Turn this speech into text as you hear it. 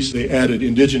They added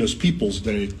Indigenous Peoples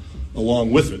Day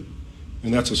along with it,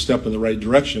 and that's a step in the right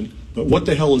direction. But what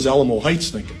the hell is Alamo Heights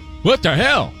thinking? What the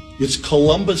hell? It's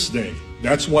Columbus Day.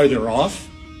 That's why they're off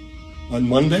on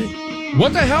Monday?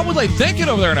 What the hell were they thinking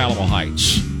over there in Alamo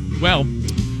Heights? Well,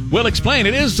 we'll explain.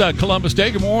 It is Columbus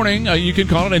Day. Good morning. You can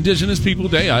call it Indigenous People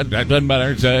Day. That doesn't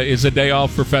matter. It's a day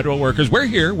off for federal workers. We're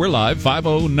here. We're live.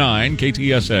 509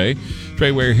 KTSA.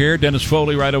 Trey Ware here. Dennis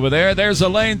Foley right over there. There's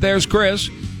Elaine. There's Chris.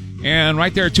 And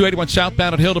right there, 281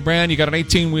 southbound at Hildebrand, you got an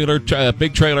 18-wheeler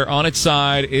big trailer on its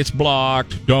side. It's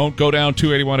blocked. Don't go down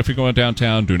 281 if you're going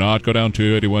downtown. Do not go down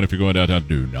 281 if you're going downtown.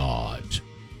 Do not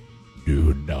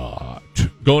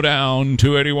go down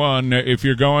 281 if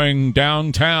you're going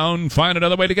downtown. Find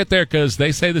another way to get there, because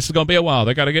they say this is going to be a while.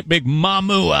 They got to get Big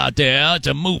Mamu out there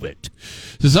to move it.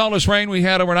 This is all this rain we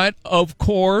had overnight. Of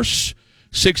course,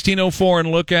 1604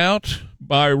 in Lookout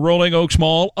by Rolling Oaks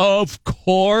Mall. Of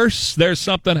course, there's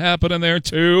something happening there,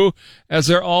 too, as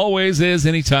there always is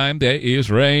anytime there is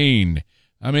rain.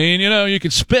 I mean, you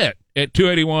can spit at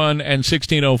 281 and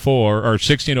 1604, or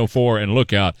 1604 and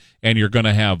Lookout, and you're going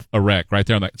to have a wreck right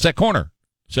there on that. It's that corner.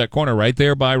 It's that corner right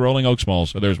there by Rolling Oaks Mall,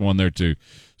 so there's one there, too.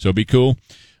 So be cool.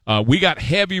 We got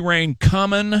heavy rain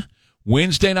coming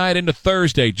Wednesday night into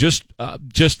Thursday. Just a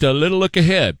little look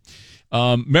ahead.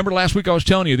 Remember last week I was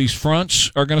telling you these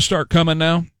fronts are going to start coming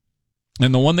now?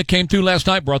 And the one that came through last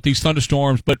night brought these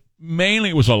thunderstorms, but mainly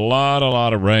it was a lot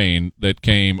of rain that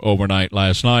came overnight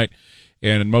last night,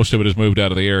 and most of it has moved out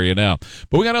of the area now.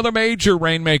 But we got another major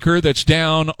rainmaker that's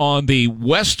down on the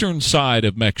western side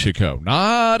of Mexico,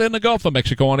 not in the Gulf of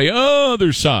Mexico, on the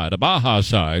other side, the Baja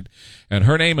side, and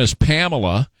her name is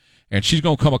Pamela. And she's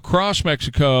going to come across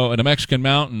Mexico and the Mexican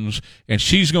mountains, and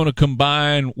she's going to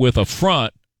combine with a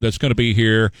front that's going to be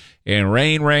here, and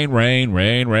rain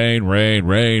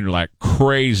like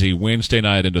crazy Wednesday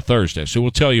night into Thursday. So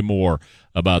we'll tell you more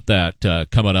about that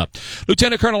coming up.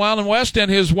 Lieutenant Colonel Alan West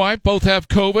and his wife both have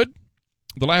COVID.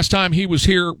 The last time he was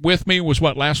here with me was,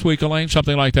 last week, Elaine?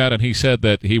 Something like that, and he said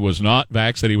that he was not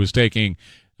vaxxed, that he was taking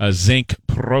a zinc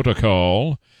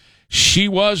protocol. She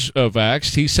was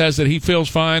vaxxed. He says that he feels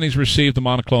fine. He's received the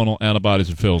monoclonal antibodies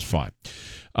and feels fine.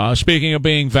 Speaking of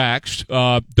being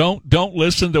vaxxed, don't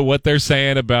listen to what they're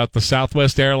saying about the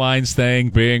Southwest Airlines thing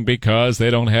being because they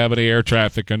don't have any air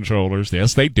traffic controllers.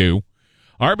 Yes, they do.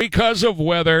 Or because of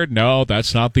weather. No,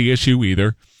 that's not the issue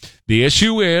either. The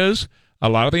issue is a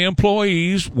lot of the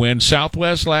employees, when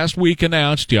Southwest last week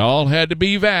announced y'all had to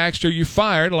be vaxxed or you're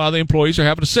fired, a lot of the employees are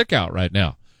having a sick out right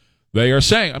now. They are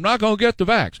saying, I'm not going to get the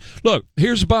vax. Look,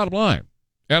 here's the bottom line.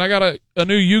 And I got a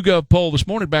new YouGov poll this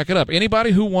morning to back it up.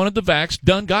 Anybody who wanted the vax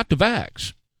done got the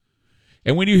vax.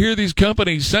 And when you hear these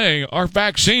companies saying our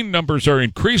vaccine numbers are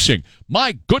increasing,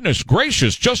 my goodness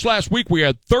gracious, just last week we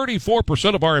had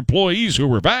 34% of our employees who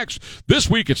were vaxxed. This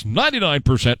week it's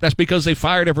 99%. That's because they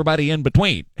fired everybody in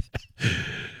between.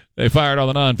 They fired all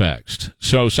the non-vaxxed.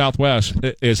 So Southwest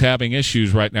is having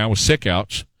issues right now with sick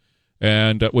outs,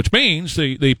 and which means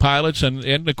the pilots and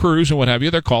the crews and what have you,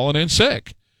 they're calling in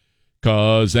sick.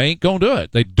 Because they ain't going to do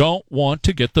it. They don't want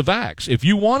to get the vax. If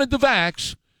you wanted the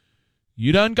vax,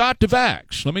 you done got the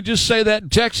vax. Let me just say that in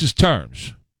Texas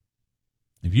terms.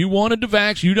 If you wanted the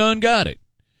vax, you done got it.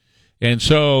 And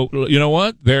so, you know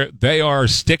what? They are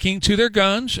sticking to their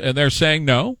guns, and they're saying,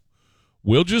 no,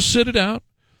 we'll just sit it out.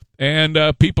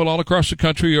 And people all across the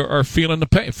country are feeling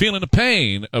the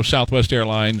pain of Southwest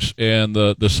Airlines and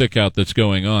the sick out that's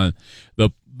going on.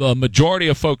 The majority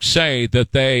of folks say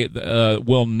that they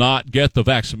will not get the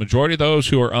vaccine. The majority of those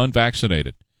who are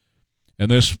unvaccinated.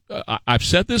 And this, I've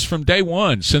said this from day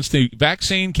one, since the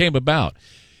vaccine came about.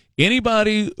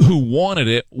 Anybody who wanted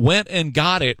it went and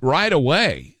got it right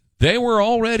away. They were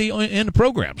already in the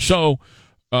program. So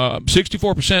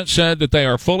 64% said that they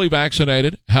are fully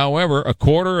vaccinated. However, a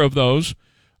quarter of those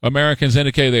Americans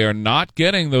indicate they are not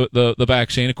getting the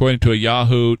vaccine, according to a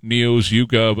Yahoo News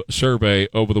YouGov survey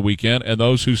over the weekend. And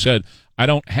those who said, I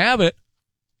don't have it,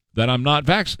 that I'm not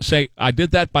vaccinated, say, I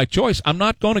did that by choice. I'm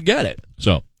not going to get it.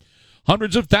 So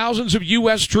hundreds of thousands of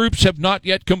U.S. troops have not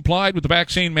yet complied with the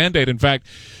vaccine mandate. In fact,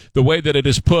 the way that it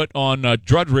is put on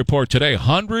Drudge Report today,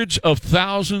 hundreds of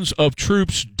thousands of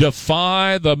troops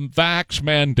defy the vax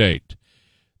mandate.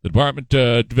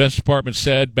 The Defense Department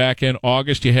said back in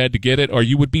August you had to get it or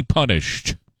you would be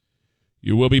punished.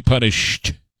 You will be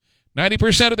punished.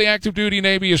 90% of the active duty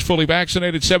Navy is fully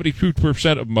vaccinated,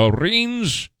 72% of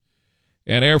Marines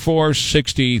and Air Force,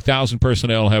 60,000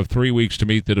 personnel have 3 weeks to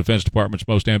meet the Defense Department's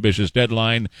most ambitious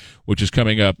deadline, which is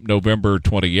coming up November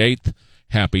 28th.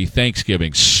 Happy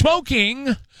Thanksgiving.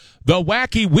 Smoking the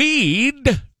wacky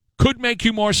weed could make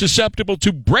you more susceptible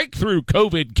to breakthrough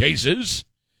COVID cases.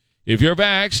 if you're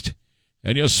vaxxed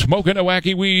and you're smoking a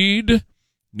wacky weed.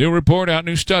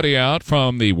 New study out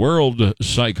from the World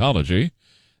Psychology.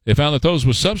 They found that those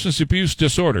with substance abuse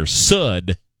disorder,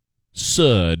 SUD, it's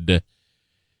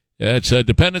a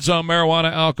dependence on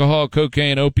marijuana, alcohol,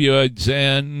 cocaine, opioids,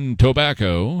 and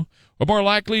tobacco, are more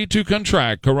likely to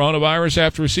contract coronavirus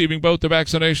after receiving both the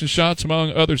vaccination shots,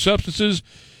 among other substances.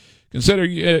 Consider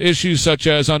issues such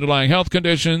as underlying health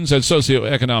conditions and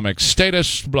socioeconomic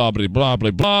status, blah, blah, blah,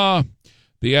 blah, blah.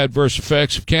 The adverse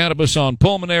effects of cannabis on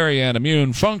pulmonary and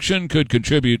immune function could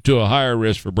contribute to a higher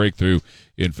risk for breakthrough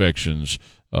infections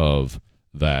of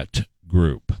that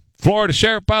group. Florida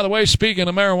sheriff, by the way, speaking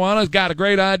of marijuana, has got a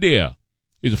great idea.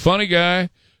 He's a funny guy,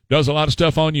 does a lot of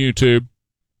stuff on YouTube.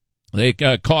 They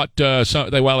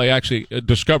they actually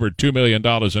discovered $2 million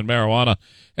in marijuana,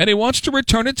 and he wants to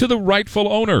return it to the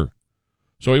rightful owner.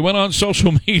 So he went on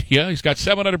social media. He's got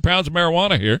 700 pounds of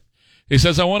marijuana here. He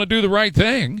says, I want to do the right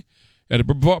thing. At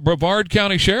the Brevard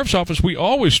County Sheriff's Office, we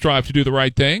always strive to do the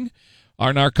right thing.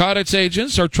 Our narcotics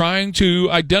agents are trying to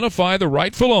identify the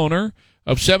rightful owner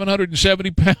of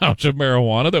 770 pounds of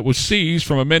marijuana that was seized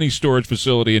from a mini storage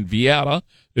facility in Vieta.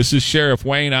 This is Sheriff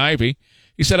Wayne Ivey.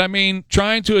 He said,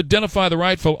 trying to identify the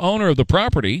rightful owner of the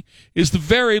property is the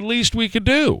very least we could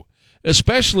do,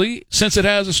 especially since it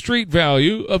has a street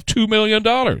value of $2 million.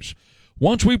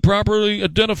 Once we properly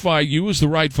identify you as the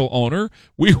rightful owner,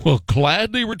 we will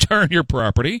gladly return your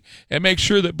property and make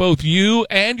sure that both you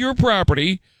and your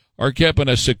property are kept in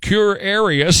a secure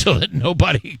area so that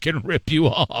nobody can rip you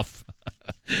off.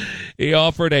 He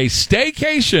offered a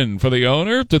staycation for the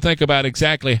owner to think about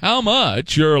exactly how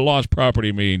much your lost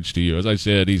property means to you. As I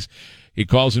said, he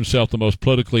calls himself the most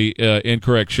politically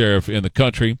incorrect sheriff in the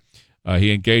country.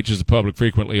 He engages the public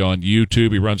frequently on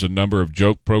YouTube. He runs a number of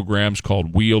joke programs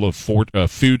called Wheel of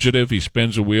Fugitive. He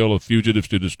spins a wheel of fugitives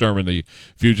to determine the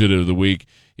fugitive of the week.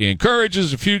 He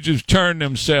encourages the fugitives to turn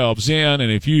themselves in,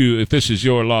 and if this is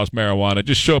your lost marijuana,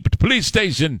 just show up at the police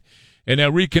station, and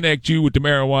they'll reconnect you with the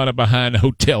marijuana behind the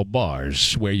hotel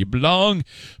bars where you belong.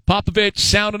 Popovich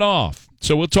sounded off.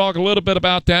 So we'll talk a little bit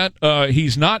about that.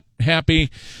 He's not happy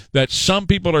that some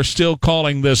people are still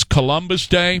calling this Columbus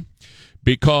Day,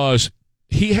 because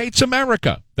he hates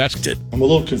America. That's it. I'm a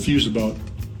little confused about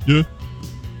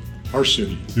our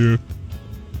city. Yeah.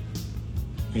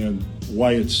 And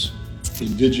why it's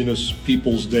Indigenous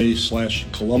Peoples Day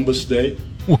 / Columbus Day.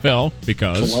 Well,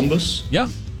 because Columbus? Yeah,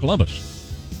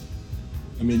 Columbus.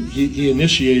 He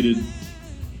initiated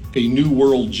a New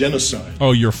World genocide.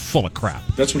 Oh, you're full of crap.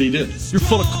 That's what he did. You're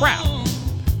full of crap.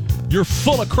 You're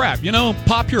full of crap. You know,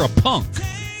 Pop, you're a punk.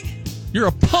 You're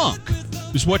a punk.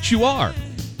 Is what you are.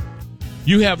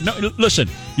 You have no. Listen,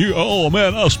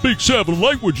 I speak 7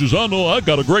 languages. I know I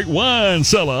got a great wine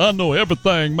cellar. I know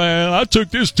everything, man. I took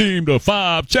this team to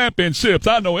 5 championships.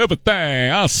 I know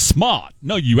everything. I'm smart.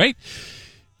 No, you ain't.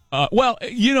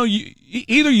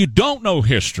 Either you don't know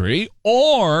history,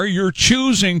 or you're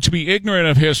choosing to be ignorant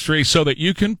of history so that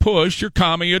you can push your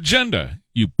commie agenda.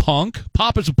 You punk.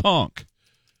 Pop is a punk.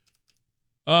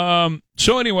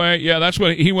 So anyway, yeah, that's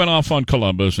what he went off on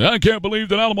Columbus. I can't believe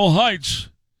that Alamo Heights.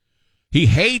 He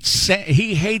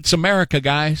hates America,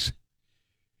 guys.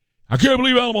 I can't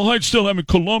believe Alamo Heights still having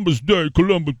Columbus Day,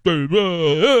 Columbus Day,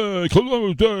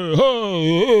 Columbus Day.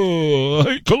 I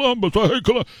hate Columbus. I hate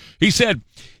Columbus. He said,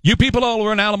 you people all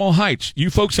over in Alamo Heights, you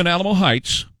folks in Alamo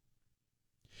Heights,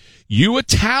 you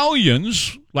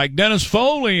Italians like Dennis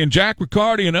Foley and Jack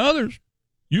Riccardi and others,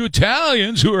 you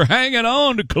Italians who are hanging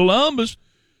on to Columbus,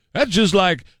 that's just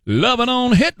like loving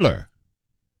on Hitler.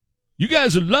 You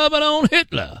guys are loving on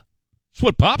Hitler. That's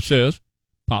what Pop says.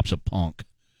 Pop's a punk.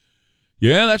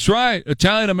 Yeah, that's right.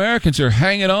 Italian Americans are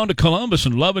hanging on to Columbus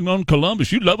and loving on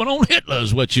Columbus. You loving on Hitler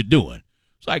is what you're doing.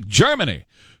 It's like Germany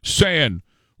saying,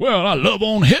 well, I love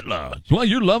on Hitler. Well,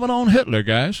 you're loving on Hitler,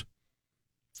 guys.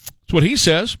 That's what he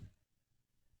says.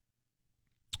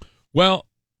 Well,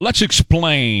 let's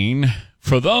explain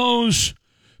for those,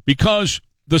 because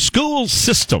the school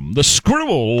system, the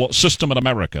school system in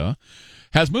America,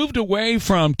 has moved away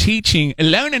from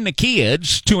learning the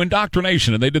kids to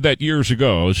indoctrination, and they did that years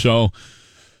ago. So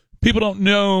people don't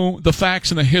know the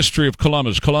facts and the history of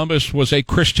Columbus. Columbus was a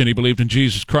Christian. He believed in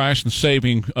Jesus Christ and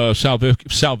saving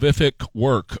salvific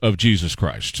work of Jesus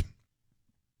Christ.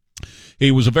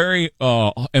 He was a very,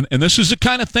 and this is the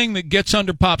kind of thing that gets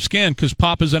under Pop's skin, because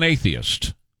Pop is an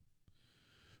atheist.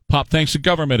 Pop thinks the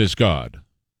government is God.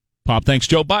 Pop thinks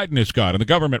Joe Biden is God, and the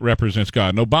government represents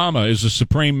God, and Obama is the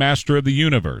supreme master of the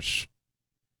universe.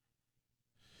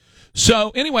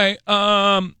 So, anyway,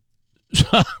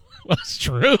 it's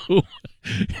true.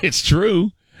 It's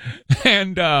true.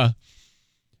 And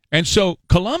And so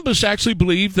Columbus actually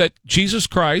believed that Jesus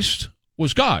Christ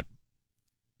was God.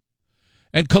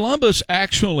 And Columbus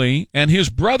actually, and his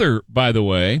brother, by the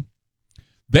way,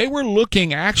 they were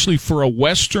looking actually for a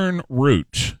western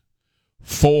route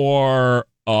for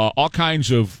all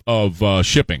kinds of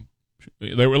shipping.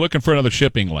 They were looking for another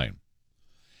shipping lane.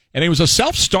 And he was a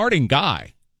self-starting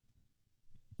guy,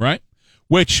 right?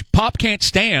 Which Pop can't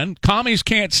stand. Commies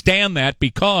can't stand that,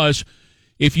 because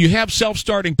if you have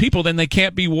self-starting people, then they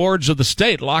can't be wards of the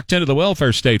state, locked into the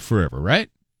welfare state forever, right?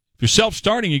 If you're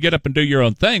self-starting, you get up and do your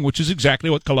own thing, which is exactly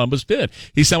what Columbus did.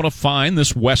 He said, I want to find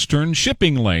this western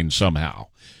shipping lane somehow.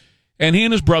 And he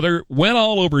and his brother went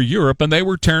all over Europe, and they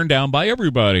were turned down by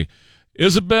everybody.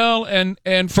 Isabel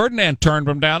and Ferdinand turned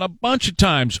them down a bunch of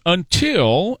times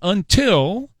until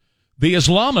the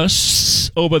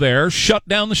Islamists over there shut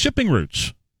down the shipping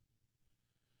routes.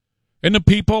 And the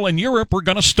people in Europe were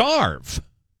going to starve.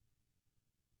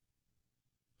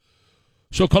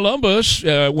 So Columbus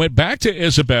went back to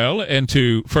Isabel and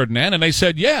to Ferdinand, and they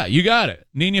said, yeah, you got it.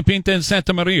 Niña Pinta and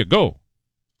Santa Maria, go.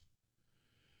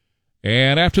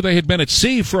 And after they had been at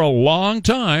sea for a long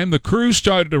time, the crew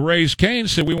started to raise Cain,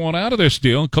 said, we want out of this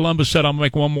deal. And Columbus said, I'll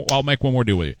make one more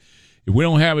deal with you. If we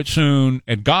don't have it soon,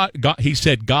 and he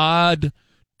said, God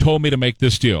told me to make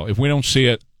this deal. If we don't see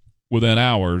it within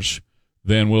hours,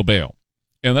 then we'll bail.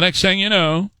 And the next thing you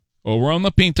know, over on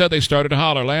the Pinta, they started to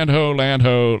holler, land ho, land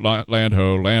ho, land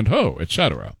ho, land ho,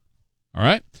 etc. All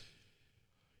right?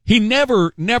 He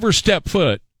never stepped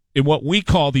foot in what we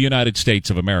call the United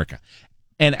States of America.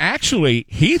 And actually,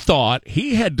 he thought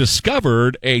he had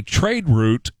discovered a trade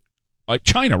route like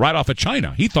China, right off of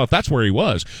China. He thought that's where he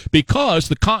was, because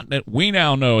the continent we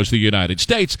now know as the United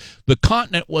States, the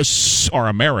continent was, or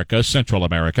America, Central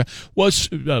America, was,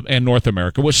 and North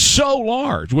America, was so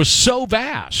large, was so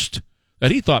vast,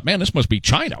 that he thought, man, this must be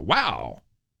China. Wow.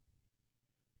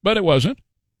 But it wasn't.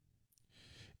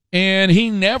 And he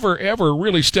never, ever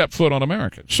really stepped foot on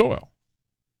American soil.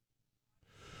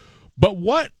 But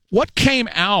what came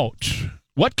out?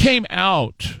 What came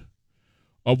out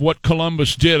of what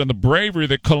Columbus did and the bravery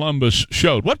that Columbus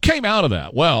showed? What came out of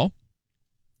that? Well,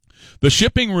 the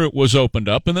shipping route was opened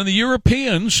up, and then the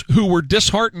Europeans, who were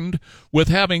disheartened with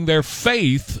having their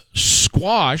faith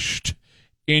squashed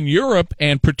in Europe,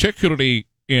 and particularly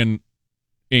in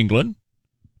England,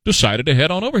 decided to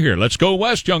head on over here. Let's go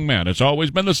west, young man. It's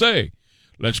always been the say.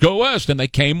 Let's go west. And they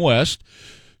came west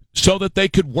so that they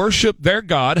could worship their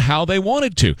God how they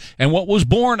wanted to. And what was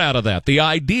born out of that? The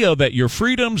idea that your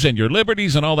freedoms and your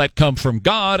liberties and all that come from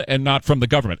God and not from the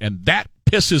government. And that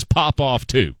pisses Pop off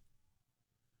too.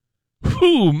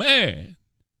 Whew, man.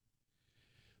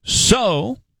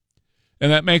 So,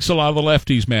 and that makes a lot of the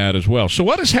lefties mad as well. So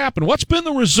what has happened? What's been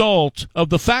the result of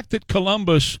the fact that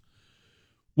Columbus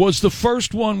was the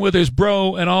first one with his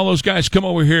bro and all those guys come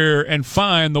over here and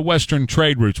find the Western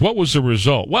trade routes? What was the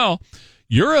result? Well,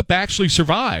 Europe actually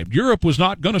survived. Europe was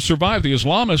not going to survive. The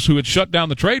Islamists who had shut down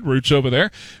the trade routes over there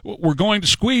were going to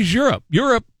squeeze Europe.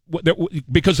 Europe,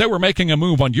 because they were making a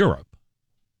move on Europe.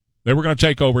 They were going to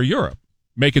take over Europe,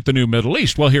 make it the new Middle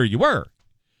East. Well, here you were.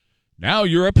 Now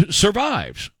Europe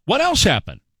survives. What else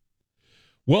happened?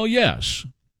 Well, yes,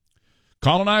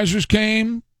 colonizers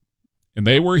came, and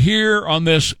they were here on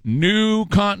this new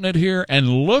continent here, and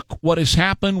look what has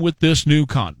happened with this new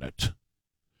continent.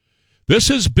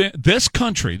 This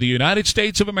country, the United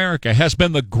States of America, has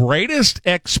been the greatest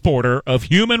exporter of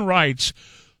human rights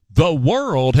the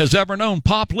world has ever known.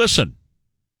 Pop, listen.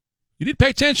 You need to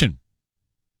pay attention.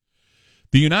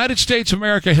 The United States of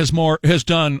America has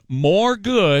done more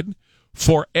good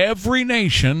for every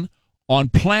nation on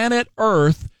planet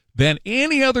Earth than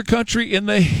any other country in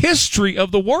the history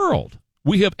of the world.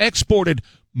 We have exported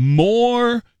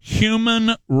more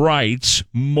human rights,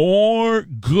 more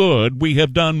good. We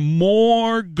have done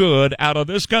more good out of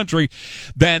this country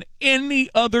than any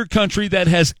other country that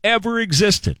has ever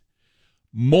existed.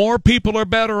 More people are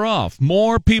better off.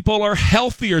 More people are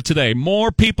healthier today.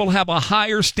 More people have a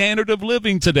higher standard of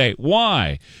living today.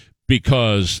 Why?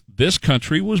 Because this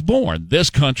country was born. This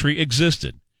country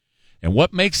existed. And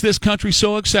what makes this country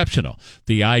so exceptional?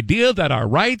 The idea that our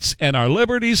rights and our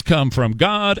liberties come from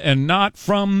God and not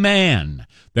from man.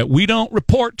 That we don't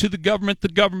report to the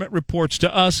government reports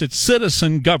to us. It's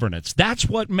citizen governance. That's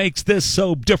what makes this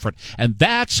so different. And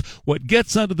that's what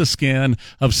gets under the skin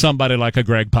of somebody like a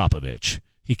Greg Popovich.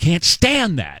 He can't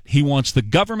stand that. He wants the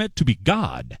government to be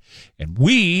God. And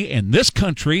we, in this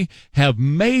country, have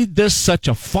made this such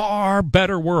a far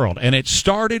better world. And it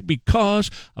started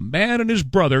because a man and his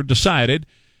brother decided,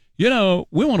 we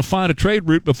want to find a trade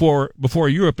route before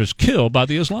Europe is killed by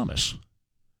the Islamists.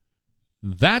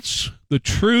 That's the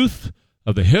truth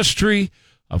of the history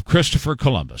of Christopher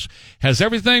Columbus. Has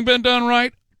everything been done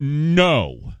right?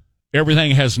 No.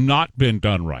 Everything has not been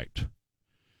done right.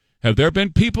 Have there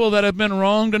been people that have been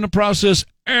wronged in the process?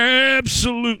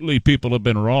 Absolutely, people have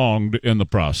been wronged in the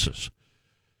process.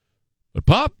 But,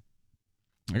 Pop,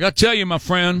 I got to tell you, my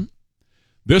friend,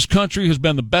 this country has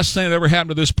been the best thing that ever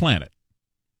happened to this planet.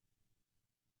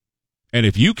 And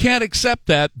if you can't accept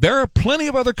that, there are plenty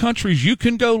of other countries you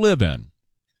can go live in.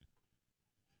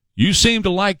 You seem to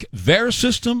like their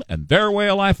system and their way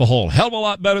of life a whole hell of a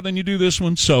lot better than you do this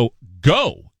one, so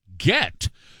go get.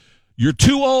 You're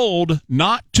too old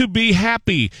not to be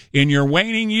happy in your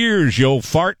waning years, you old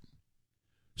fart.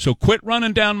 So quit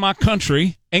running down my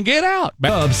country and get out.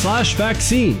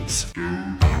 /vaccines.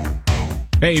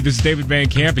 Hey, this is David Van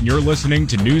Camp, and you're listening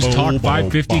to News Talk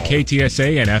 550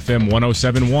 KTSA and FM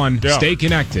 1071. Yeah. Stay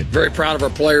connected. Very proud of our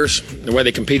players, the way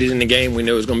they competed in the game. We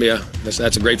knew it was going to be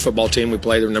that's a great football team. We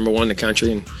played, they're number one in the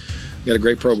country, and we got a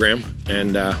great program.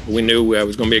 And we knew it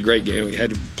was going to be a great game. We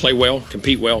had to play well,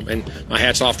 compete well, and my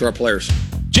hat's off to our players.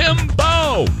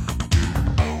 Jimbo!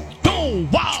 Oh,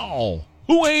 wow!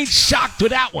 Who ain't shocked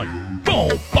with that one?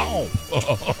 Boom, boom!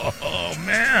 Oh,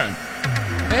 man.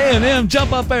 A&M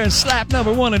jump up there and slap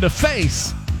number one in the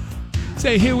face.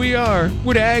 Say, here we are.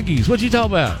 We're the Aggies. What you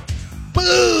talking about?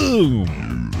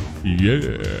 Boom!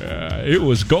 Yeah, it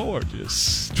was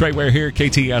gorgeous. Trey Ware here,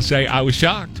 KTSA. I was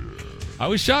shocked.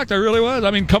 I really was.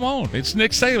 I mean, come on. It's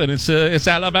Nick Saban. It's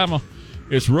Alabama.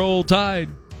 It's Roll Tide.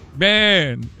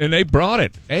 Man, and they brought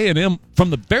it. A&M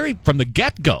from the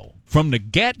get-go. From the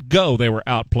get-go, they were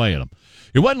outplaying them.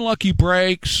 It wasn't lucky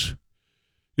breaks.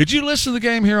 Did you listen to the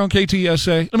game here on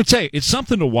KTSA? Let me tell you, it's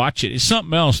something to watch it. It's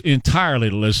something else entirely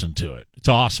to listen to it. It's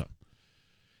awesome.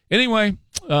 Anyway,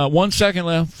 1 second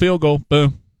left, field goal,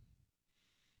 boom.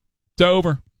 It's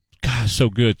over. God, so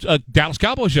good. Dallas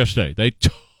Cowboys yesterday, they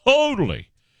totally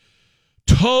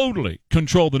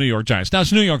controlled the New York Giants. Now,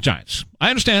 it's New York Giants. I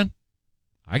understand.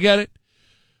 I get it.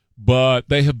 But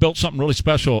they have built something really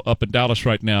special up in Dallas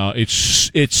right now.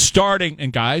 It's starting,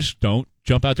 and guys, don't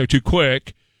jump out there too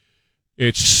quick.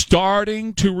 It's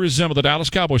starting to resemble the Dallas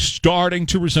Cowboys, starting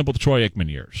to resemble the Troy Aikman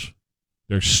years.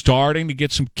 They're starting to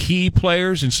get some key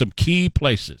players in some key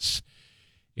places,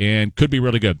 and could be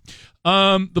really good.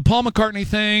 The Paul McCartney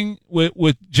thing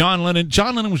with John Lennon.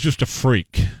 John Lennon was just a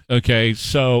freak. Okay,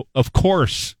 so of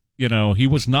course, he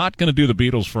was not going to do the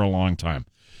Beatles for a long time.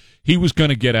 He was going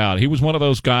to get out. He was one of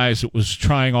those guys that was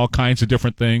trying all kinds of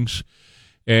different things.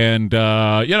 And,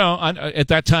 at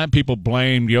that time, people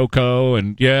blamed Yoko,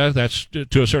 and, yeah, that's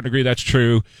to a certain degree, that's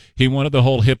true. He wanted the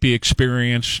whole hippie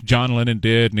experience. John Lennon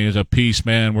did, and he was a peace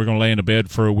man. We're going to lay in a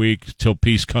bed for a week till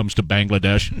peace comes to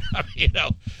Bangladesh. I mean,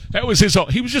 that was his whole,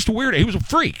 he was just a weirdo. He was a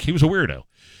freak. He was a weirdo.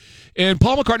 And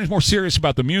Paul McCartney's more serious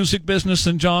about the music business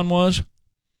than John was,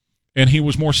 and he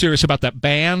was more serious about that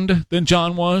band than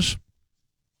John was,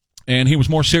 and he was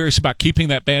more serious about keeping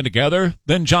that band together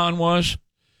than John was.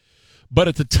 But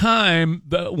at the time,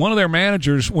 one of their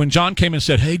managers, when John came and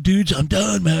said, "Hey, dudes, I'm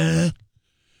done, man.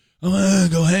 I'm going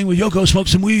to go hang with Yoko, smoke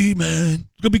some weed, man.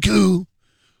 It's going to be cool."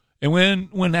 And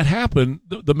when that happened,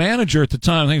 the manager at the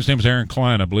time, I think his name was Aaron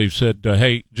Klein, I believe, said,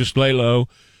 "Hey, just lay low.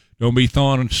 Don't be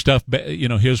throwing stuff,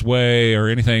 his way or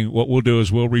anything. What we'll do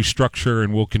is we'll restructure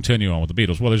and we'll continue on with the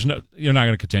Beatles." Well, you're not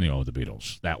going to continue on with the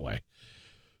Beatles that way.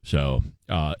 So,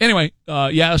 anyway,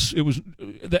 yes, it was.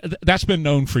 That's been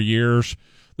known for years.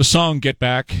 The song Get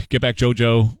Back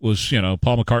JoJo was,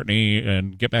 Paul McCartney,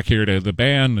 and Get Back Here to the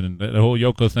band and the whole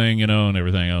Yoko thing, and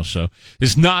everything else. So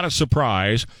it's not a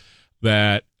surprise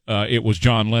that it was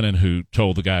John Lennon who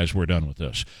told the guys we're done with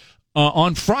this.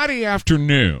 On Friday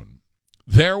afternoon,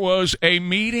 there was a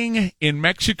meeting in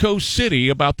Mexico City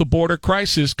about the border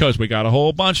crisis because we got a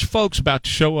whole bunch of folks about to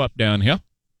show up down here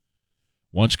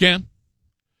once again.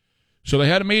 So they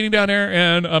had a meeting down there,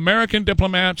 and American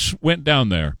diplomats went down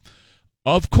there.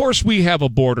 Of course, we have a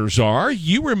border czar.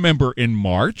 You remember in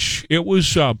March, it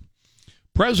was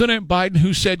President Biden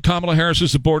who said Kamala Harris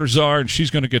is the border czar and she's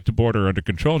going to get the border under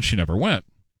control, and she never went.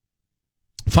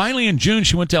 Finally, in June,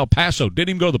 she went to El Paso. Didn't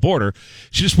even go to the border.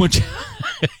 She just went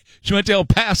she went to El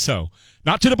Paso,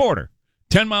 not to the border,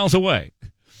 10 miles away.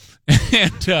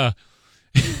 And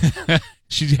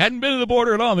she hadn't been to the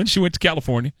border at all. Then she went to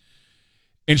California.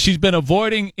 And she's been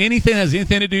avoiding anything that has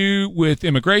anything to do with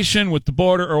immigration, with the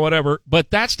border, or whatever. But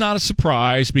that's not a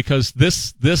surprise because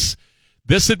this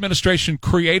administration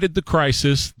created the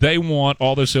crisis. They want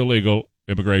all this illegal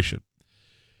immigration.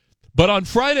 But on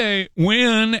Friday,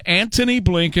 when Antony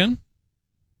Blinken,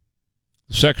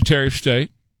 the Secretary of State,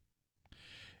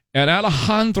 and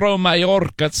Alejandro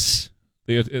Mayorkas,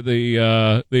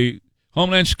 the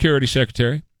Homeland Security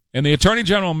Secretary, And the Attorney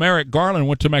General Merrick Garland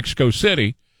went to Mexico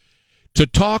City to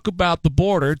talk about the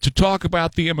border, to talk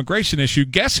about the immigration issue.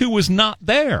 Guess who was not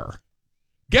there?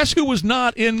 Guess who was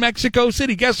not in Mexico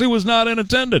City? Guess who was not in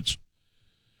attendance?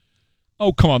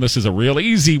 Oh, come on, this is a real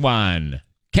easy one.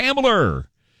 Kamler.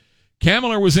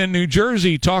 Kamler was in New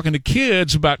Jersey talking to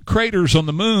kids about craters on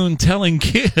the moon, telling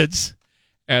kids,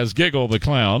 as Giggle the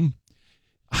Clown,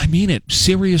 I mean it,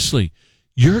 seriously,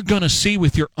 you're going to see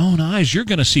with your own eyes, you're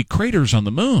going to see craters on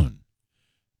the moon.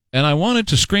 And I wanted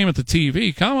to scream at the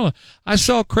TV, Kamala, I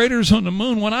saw craters on the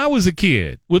moon when I was a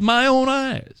kid with my own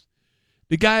eyes.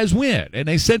 The guys went, and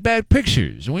they sent back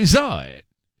pictures, and we saw it.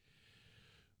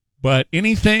 But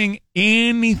anything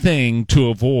to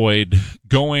avoid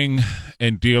going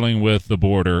and dealing with the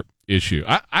border issue.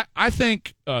 I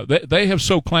think they have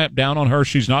so clamped down on her.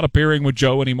 She's not appearing with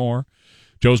Joe anymore.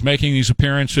 Joe's making these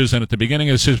appearances, and at the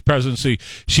beginning of his presidency,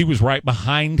 she was right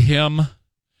behind him.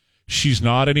 She's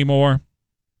not anymore.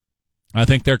 I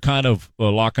think they're kind of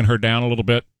locking her down a little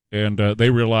bit, and they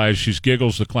realize she's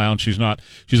Giggles the Clown. She's not.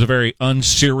 She's a very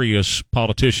unserious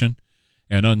politician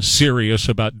and unserious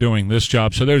about doing this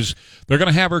job. So they're going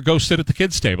to have her go sit at the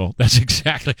kids' table. That's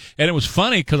exactly. And it was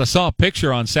funny because I saw a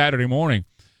picture on Saturday morning,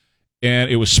 and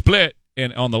it was split.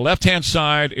 And on the left-hand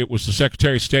side, it was the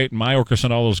Secretary of State and Mayorkas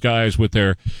and all those guys with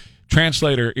their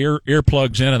translator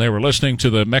earplugs in, and they were listening to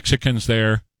the Mexicans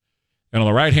there. And on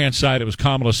the right-hand side, it was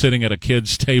Kamala sitting at a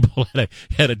kid's table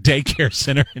at a daycare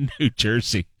center in New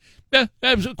Jersey. Yeah,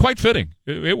 that was quite fitting.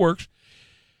 It works.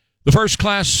 The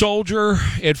first-class soldier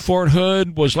at Fort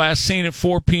Hood was last seen at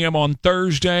 4 p.m. on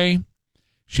Thursday.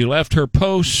 She left her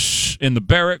post in the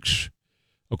barracks,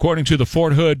 according to the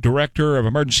Fort Hood Director of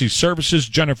Emergency Services,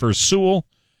 Jennifer Sewell.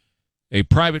 A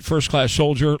private first-class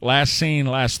soldier last seen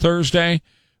last Thursday,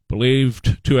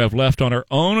 believed to have left on her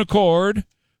own accord,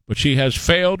 but she has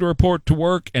failed to report to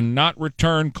work and not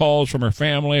return calls from her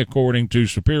family, according to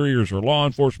superiors or law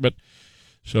enforcement.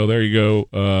 So there you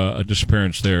go, a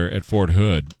disappearance there at Fort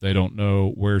Hood. They don't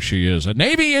know where she is. A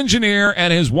Navy engineer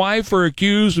and his wife are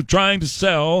accused of trying to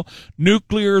sell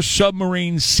nuclear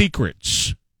submarine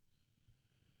secrets.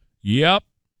 Yep,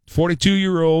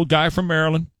 42-year-old guy from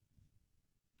Maryland.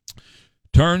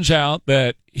 Turns out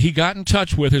that he got in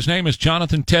touch with, his name is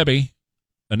Jonathan Tebbe,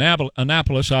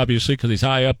 Annapolis, obviously, because he's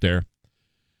high up there.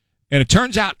 And it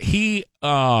turns out he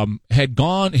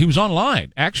he was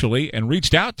online, actually, and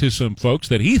reached out to some folks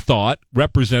that he thought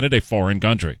represented a foreign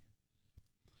country.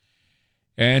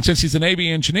 And since he's a Navy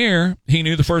engineer, he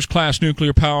knew the first-class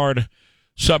nuclear-powered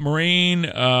submarine.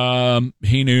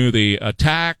 He knew the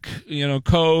attack,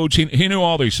 codes. He knew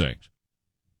all these things.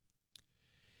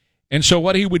 And so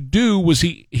what he would do was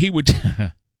he would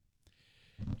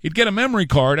he'd get a memory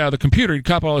card out of the computer. He'd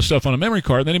copy all this stuff on a memory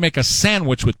card. Then he'd make a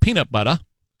sandwich with peanut butter.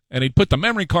 And he'd put the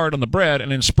memory card on the bread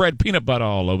and then spread peanut butter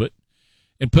all over it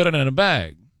and put it in a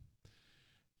bag.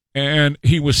 And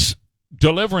he was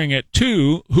delivering it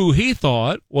to who he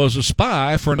thought was a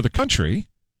spy for another country.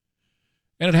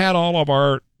 And it had all of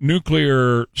our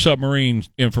nuclear submarine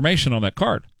information on that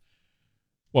card.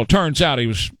 Well, it turns out he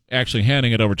was actually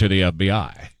handing it over to the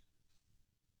FBI.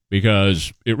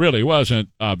 Because it really wasn't,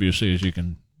 obviously, as you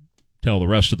can tell the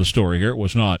rest of the story here, it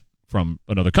was not from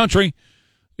another country.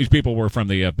 These people were from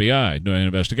the FBI doing an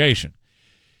investigation.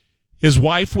 His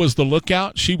wife was the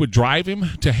lookout. She would drive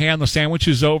him to hand the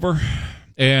sandwiches over,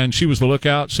 and she was the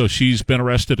lookout, so she's been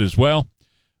arrested as well.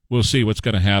 We'll see what's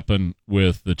going to happen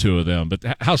with the two of them.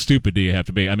 But how stupid do you have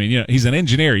to be? I mean, he's an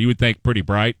engineer. You would think pretty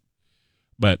bright,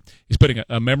 but he's putting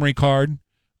a memory card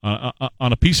on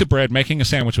a piece of bread, making a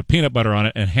sandwich with peanut butter on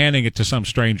it, and handing it to some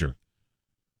stranger.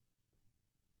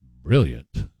 Brilliant.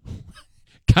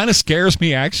 Kind of scares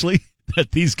me, actually,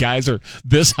 that these guys are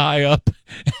this high up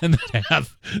and that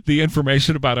have the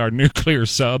information about our nuclear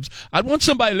subs. I'd want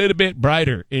somebody a little bit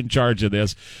brighter in charge of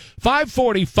this.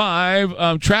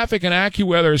 5:45, traffic and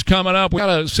AccuWeather is coming up. We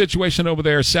got a situation over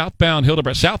there, southbound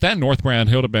Hildebrand, south and northbound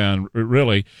Hildebrand,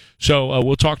 really. So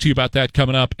we'll talk to you about that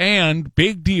coming up. And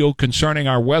big deal concerning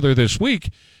our weather this week.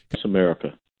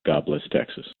 America. God bless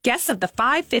Texas. Guests of the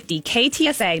 550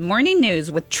 KTSA Morning News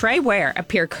with Trey Ware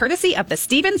appear courtesy of the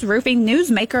Stevens Roofing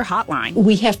Newsmaker Hotline.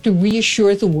 We have to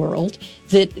reassure the world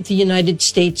that the United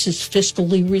States is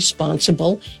fiscally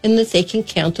responsible and that they can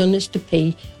count on us to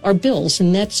pay our bills.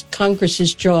 And that's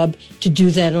Congress's job to do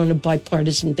that on a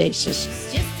bipartisan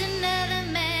basis.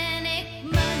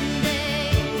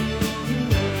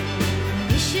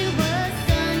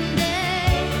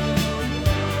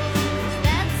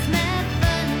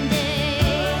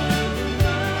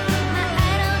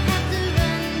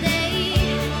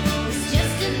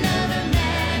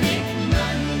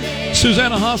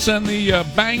 Susanna Hoffs and the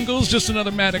Bangles. Just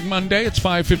another Manic Monday. It's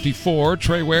 5:54.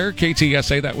 Trey Ware,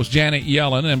 KTSA. That was Janet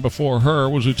Yellen, and before her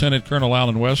was Lieutenant Colonel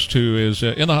Alan West, who is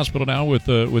in the hospital now with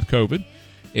COVID,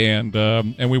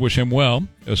 and we wish him well.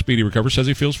 A speedy recovery. Says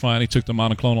he feels fine. He took the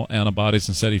monoclonal antibodies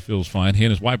and said he feels fine. He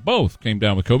and his wife both came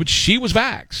down with COVID. She was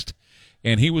vaxxed,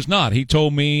 and he was not. He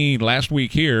told me last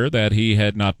week here that he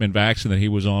had not been vaxxed and that he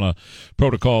was on a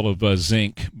protocol of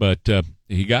zinc, but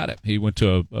he got it. He went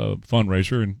to a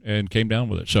fundraiser and came down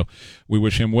with it. So we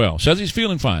wish him well. Says he's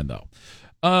feeling fine, though.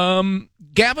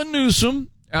 Gavin Newsom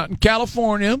out in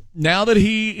California, now that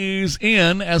he is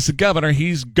in as the governor,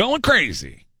 he's going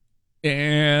crazy.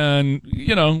 And,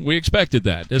 we expected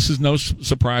that. This is no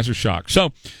surprise or shock.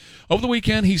 So over the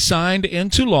weekend, he signed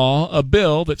into law a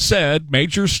bill that said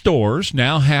major stores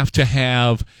now have to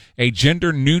have a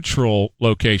gender-neutral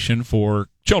location for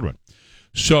children.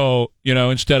 So,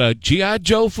 instead of G.I.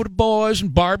 Joe for the boys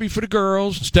and Barbie for the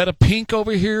girls, instead of pink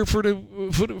over here for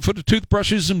the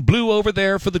toothbrushes and blue over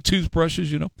there for the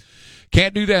toothbrushes,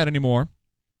 can't do that anymore.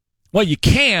 Well, you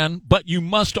can, but you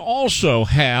must also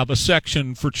have a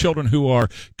section for children who are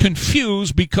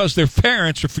confused because their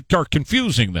parents are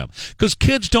confusing them. Because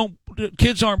kids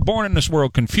aren't born in this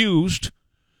world confused.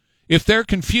 If they're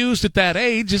confused at that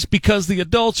age, it's because the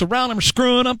adults around them are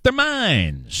screwing up their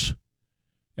minds.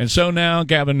 And so now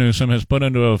Gavin Newsom has put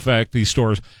into effect these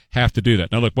stores have to do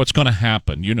that. Now, look, what's going to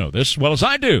happen? You know this as well as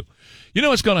I do. You know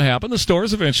what's going to happen. The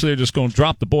stores eventually are just going to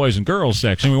drop the boys and girls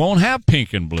section. We won't have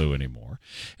pink and blue anymore.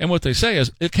 And what they say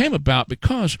is it came about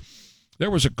because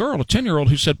there was a girl, a 10-year-old,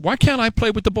 who said, why can't I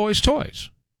play with the boys' toys?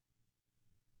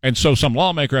 And so some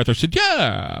lawmaker out there said,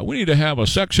 yeah, we need to have a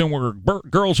section where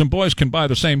girls and boys can buy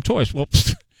the same toys. Well,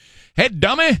 hey,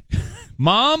 dummy,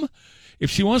 Mom, if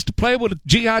she wants to play with a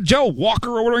G.I. Joe, walk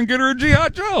her over and get her a G.I.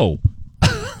 Joe.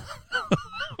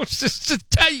 Just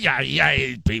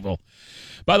people.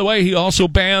 By the way, he also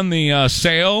banned the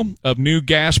sale of new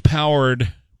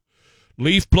gas-powered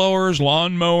leaf blowers,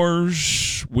 lawn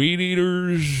mowers, weed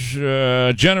eaters,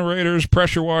 generators,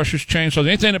 pressure washers, chainsaws,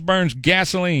 anything that burns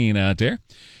gasoline out there.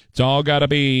 It's all got to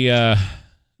be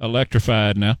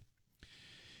electrified now.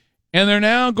 And they're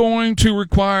now going to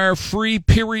require free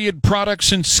period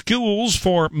products in schools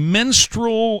for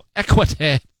menstrual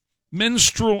equity.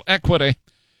 Menstrual equity.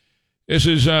 This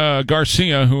is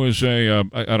Garcia, who is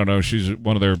I don't know, she's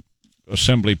one of their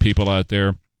assembly people out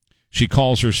there. She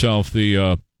calls herself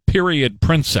the period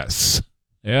princess.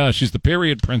 Yeah, she's the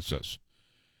period princess.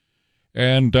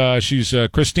 And she's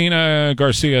Christina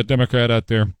Garcia, Democrat out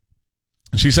there.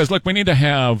 She says, look, we need to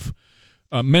have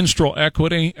menstrual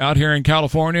equity out here in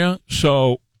California,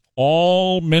 so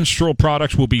all menstrual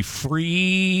products will be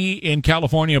free in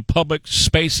California public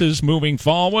spaces moving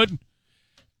forward,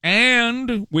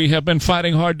 and we have been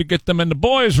fighting hard to get them into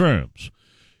boys' rooms,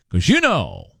 because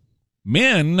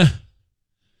men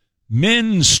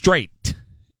straight,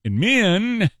 and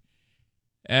men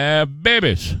have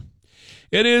babies.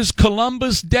 It is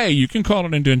Columbus Day. You can call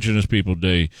it Indigenous People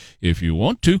Day if you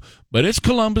want to, but it's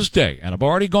Columbus Day. And I've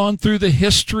already gone through the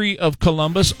history of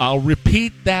Columbus. I'll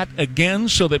repeat that again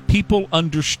so that people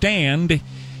understand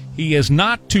he is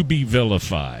not to be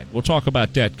vilified. We'll talk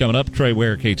about that coming up. Trey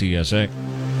Ware, KTSA.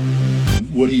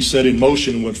 What he set in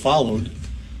motion and what followed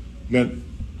meant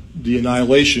the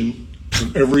annihilation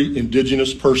of every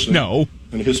indigenous person. No.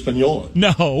 And Hispaniola.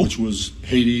 No. Which was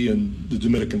Haiti and the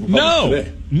Dominican Republic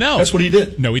today. No. That's what he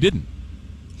did. No, he didn't.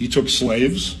 He took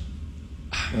slaves.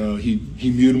 He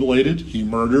mutilated. He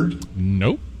murdered.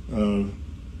 Nope. And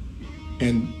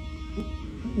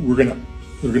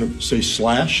they're gonna say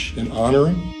slash and honor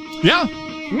him. Yeah,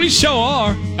 we sure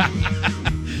are.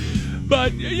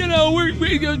 But,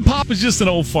 Pop is just an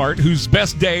old fart whose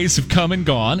best days have come and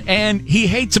gone, and he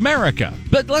hates America.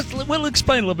 But we'll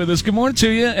explain a little bit of this. Good morning to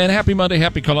you, and happy Monday,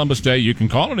 happy Columbus Day. You can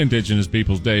call it Indigenous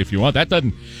Peoples Day if you want. That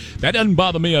doesn't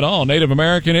bother me at all. Native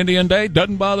American Indian Day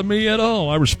doesn't bother me at all.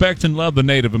 I respect and love the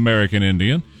Native American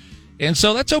Indian. And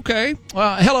so that's okay.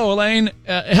 Hello, Elaine.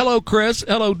 Hello, Chris.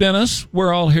 Hello, Dennis.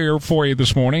 We're all here for you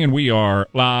this morning, and we are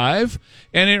live.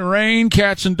 And it rained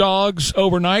cats and dogs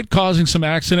overnight, causing some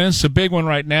accidents. The big one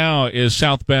right now is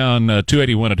southbound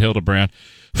 281 at Hildebrand.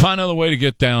 Find another way to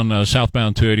get down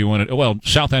southbound 281,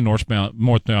 south and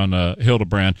northbound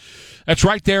Hildebrand. That's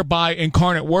right there by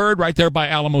Incarnate Word, right there by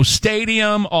Alamo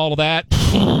Stadium, all of that.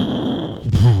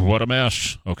 What a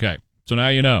mess. Okay, so now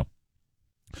you know.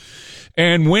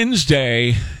 And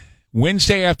Wednesday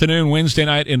afternoon, Wednesday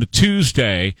night into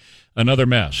Tuesday, another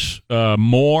mess.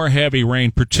 More heavy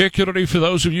rain, particularly for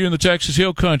those of you in the Texas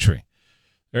Hill Country.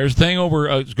 There's a thing over,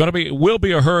 it will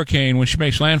be a hurricane when she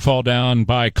makes landfall down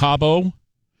by Cabo,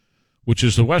 which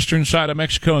is the western side of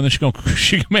Mexico, and then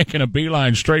she's making a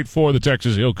beeline straight for the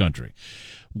Texas Hill Country.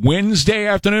 Wednesday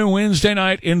afternoon, Wednesday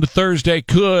night into Thursday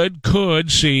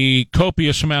could see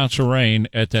copious amounts of rain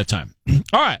at that time.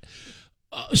 All right.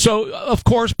 So, of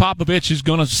course, Popovich is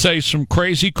going to say some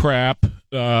crazy crap,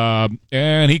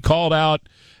 and he called out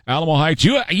Alamo Heights.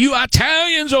 You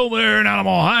Italians over there in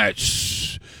Alamo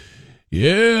Heights.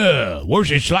 Yeah,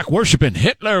 it's like worshiping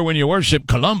Hitler when you worship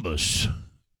Columbus.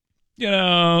 You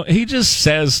know, he just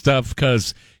says stuff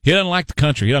because he doesn't like the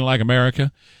country. He doesn't like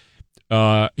America.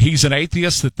 He's an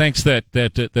atheist that thinks that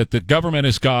the government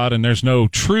is God and there's no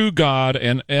true God.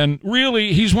 And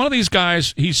really, he's one of these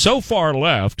guys. He's so far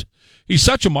left. He's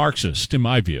such a Marxist, in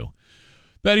my view,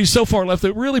 that he's so far left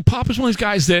that really Pop is one of these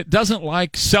guys that doesn't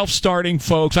like self-starting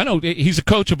folks. I know he's a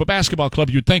coach of a basketball club.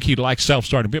 You'd think he'd like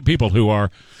self-starting people who are,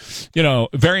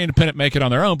 very independent, make it on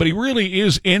their own. But he really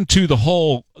is into the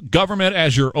whole government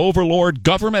as your overlord,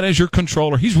 government as your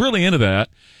controller. He's really into that.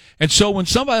 And so when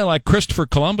somebody like Christopher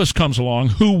Columbus comes along,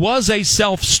 who was a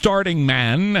self-starting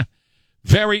man,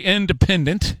 very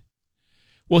independent,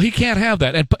 well, he can't have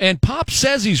that. And Pop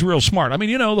says he's real smart. I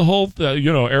mean, the whole,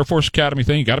 Air Force Academy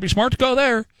thing, you got to be smart to go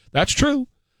there. That's true.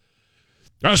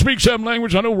 I speak 7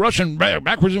 languages. I know Russian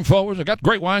backwards and forwards. I got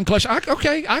great wine collection.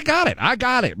 Okay, I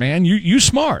got it, man. You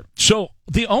smart. So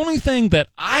the only thing that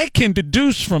I can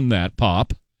deduce from that,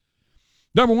 Pop,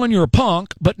 number one, you're a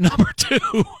punk, but number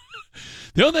two...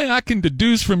 The only thing I can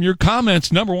deduce from your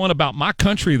comments, number one, about my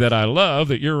country that I love,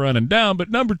 that you're running down, but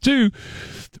number two,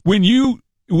 when you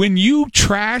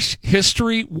trash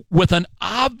history with an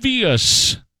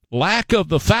obvious lack of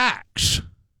the facts,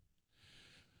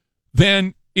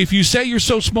 then if you say you're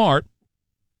so smart,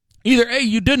 either A,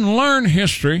 you didn't learn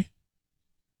history,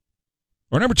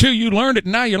 or number two, you learned it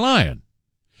and now you're lying.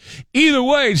 Either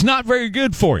way, it's not very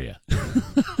good for you.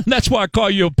 That's why I call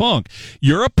you a punk.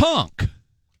 You're a punk.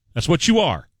 That's what you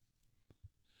are.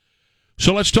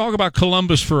 So let's talk about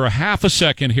Columbus for a half a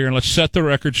second here, and let's set the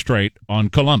record straight on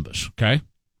Columbus, okay?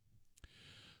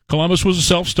 Columbus was a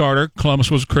self-starter. Columbus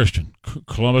was a Christian.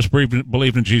 Columbus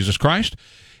believed in Jesus Christ.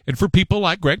 And for people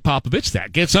like Greg Popovich,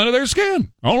 that gets under their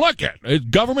skin. I don't like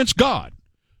it. Government's God.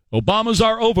 Obama's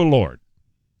our overlord.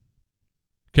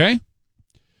 Okay?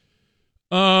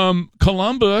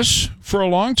 Columbus, for a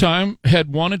long time,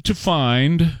 had wanted to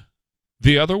find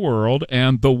the other world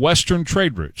and the Western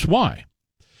trade routes. Why?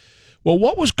 Well,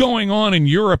 what was going on in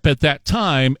Europe at that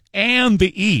time and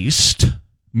the East,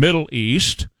 Middle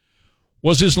East,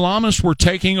 was Islamists were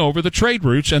taking over the trade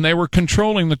routes and they were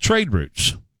controlling the trade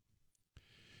routes.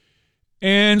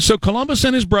 And so Columbus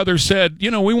and his brother said,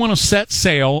 we want to set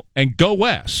sail and go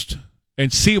west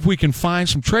and see if we can find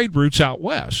some trade routes out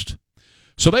west.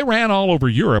 So they ran all over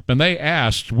Europe and they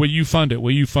asked, will you fund it?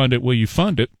 Will you fund it? Will you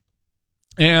fund it?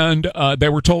 And they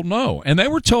were told no. And they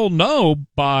were told no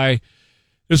by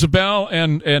Isabel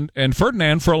and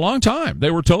Ferdinand for a long time. They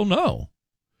were told no.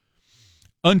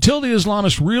 Until the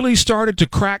Islamists really started to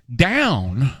crack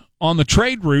down on the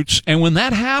trade routes. And when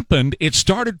that happened, it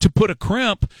started to put a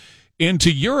crimp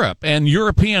into Europe. And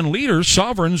European leaders,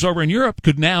 sovereigns over in Europe,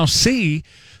 could now see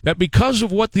that because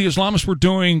of what the Islamists were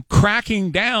doing,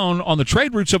 cracking down on the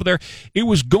trade routes over there, it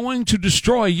was going to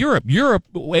destroy Europe. Europe,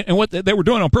 and what they were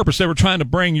doing on purpose, they were trying to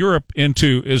bring Europe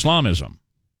into Islamism.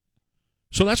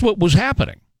 So that's what was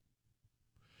happening.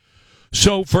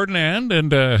 So Ferdinand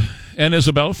and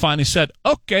Isabel finally said,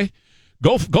 okay,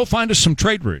 go find us some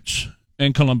trade routes.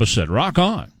 And Columbus said, rock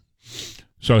on.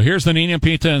 So here's the Nina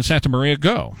Pinta and Santa Maria,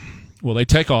 go. Well, they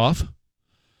take off.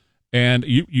 And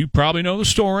you probably know the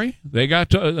story. They got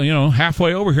to,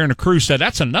 halfway over here, and the crew said,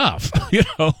 that's enough.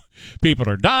 People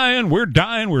are dying,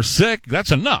 we're sick,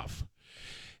 that's enough.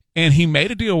 And he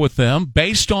made a deal with them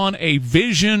based on a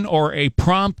vision or a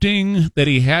prompting that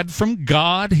he had from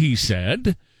God, he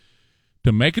said.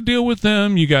 To make a deal with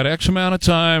them, you got X amount of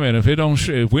time, and if we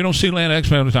don't see land X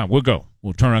amount of time, we'll go.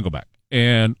 We'll turn around and go back.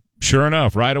 And sure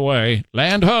enough, right away,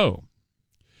 land ho.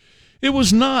 It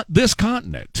was not this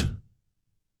continent.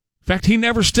 In fact, he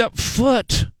never stepped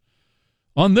foot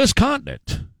on this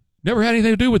continent. Never had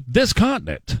anything to do with this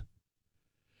continent.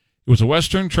 It was a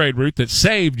Western trade route that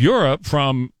saved Europe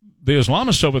from the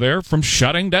Islamists over there from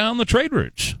shutting down the trade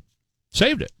routes.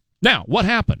 Saved it. Now, what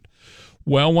happened?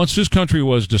 Well, once this country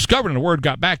was discovered and the word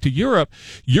got back to Europe,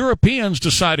 Europeans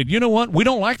decided, you know what? We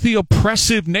don't like the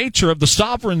oppressive nature of the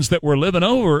sovereigns that we're living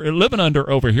under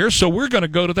over here, so we're going to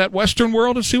go to that Western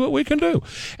world and see what we can do.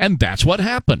 And that's what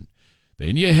happened.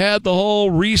 Then you had the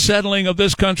whole resettling of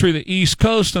this country, the East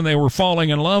Coast, and they were falling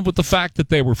in love with the fact that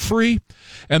they were free.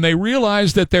 And they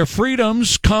realized that their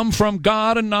freedoms come from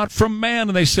God and not from man.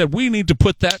 And they said, we need to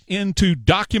put that into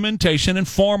documentation and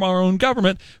form our own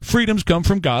government. Freedoms come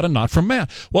from God and not from man.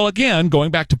 Well, again,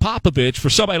 going back to Popovich, for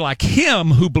somebody like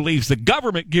him who believes the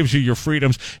government gives you your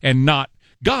freedoms and not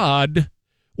God,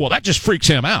 well, that just freaks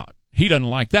him out. He doesn't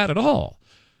like that at all.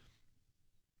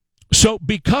 So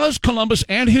because Columbus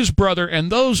and his brother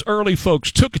and those early folks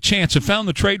took a chance and found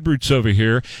the trade routes over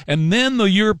here, and then the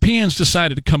Europeans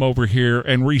decided to come over here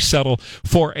and resettle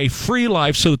for a free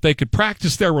life so that they could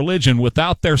practice their religion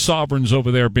without their sovereigns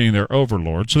over there being their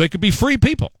overlords, so they could be free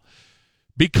people.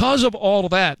 Because of all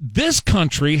of that, this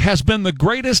country has been the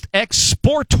greatest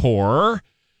exporter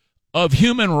of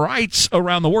human rights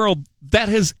around the world that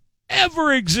has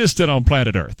ever existed on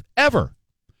planet Earth. Ever.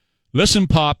 Listen,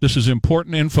 Pop, this is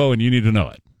important info, and you need to know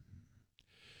it.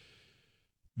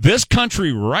 This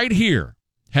country right here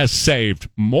has saved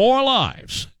more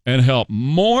lives and helped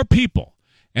more people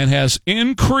and has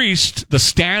increased the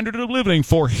standard of living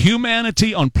for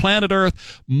humanity on planet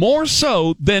Earth more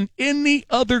so than any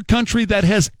other country that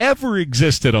has ever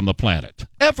existed on the planet.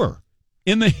 Ever.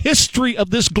 In the history of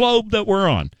this globe that we're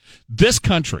on. This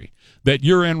country that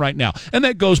you're in right now. And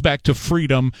that goes back to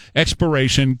freedom,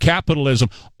 exploration,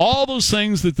 capitalism, all those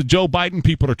things that the Joe Biden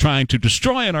people are trying to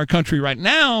destroy in our country right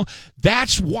now.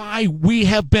 That's why we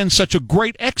have been such a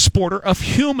great exporter of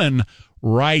human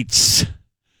rights.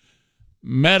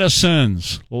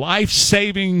 Medicines,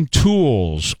 life-saving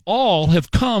tools, all have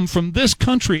come from this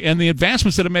country and the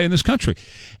advancements that are made in this country.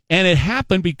 And it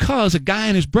happened because a guy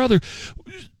and his brother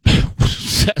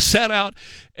set out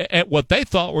at what they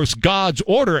thought was God's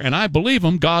order, and I believe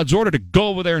them, God's order to go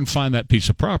over there and find that piece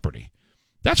of property.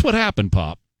 That's what happened,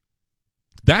 Pop.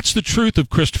 That's the truth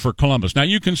of Christopher Columbus. Now,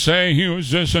 you can say he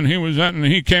was this and he was that and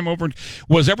he came over.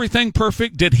 Was everything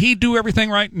perfect? Did he do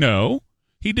everything right? No,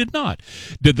 he did not.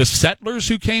 Did the settlers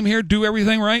who came here do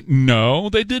everything right? No,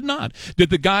 they did not.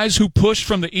 Did the guys who pushed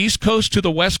from the East Coast to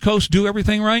the West Coast do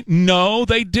everything right? No,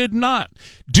 they did not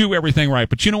do everything right.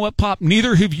 But you know what, Pop?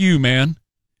 Neither have you, man.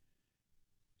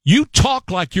 You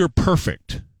talk like you're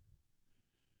perfect,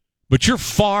 but you're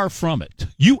far from it.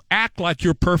 You act like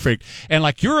you're perfect and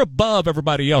like you're above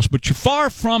everybody else, but you're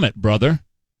far from it, brother.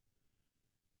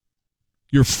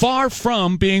 You're far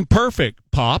from being perfect,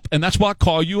 Pop, and that's why I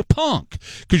call you a punk,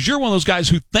 because you're one of those guys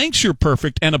who thinks you're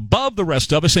perfect and above the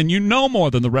rest of us, and you know more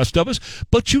than the rest of us,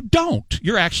 but you don't.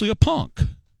 You're actually a punk.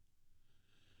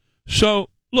 So,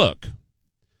 look.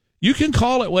 You can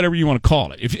call it whatever you want to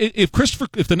call it.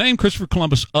 If the name Christopher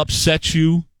Columbus upsets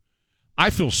you,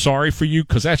 I feel sorry for you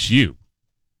because that's you.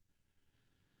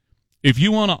 If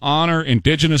you want to honor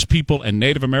indigenous people and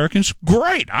Native Americans,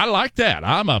 great. I like that.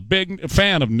 I'm a big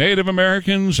fan of Native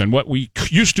Americans and what we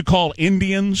used to call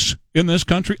Indians in this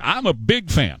country. I'm a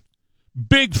big fan.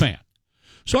 Big fan.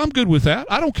 So I'm good with that.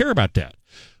 I don't care about that.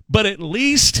 But at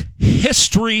least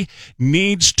history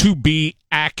needs to be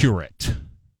accurate.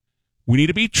 We need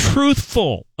to be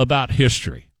truthful about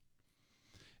history.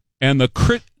 And the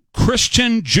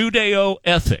Christian Judeo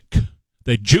ethic,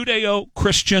 the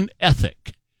Judeo-Christian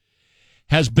ethic,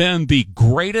 has been the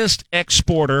greatest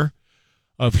exporter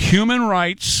of human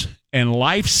rights and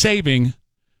life-saving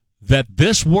that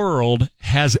this world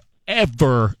has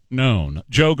ever known.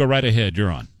 Joe, go right ahead.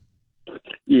 You're on.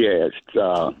 Yes.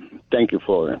 Thank you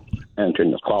for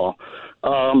answering the call.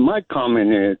 My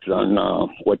comment is on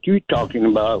what you're talking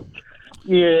about.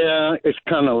 Yeah, it's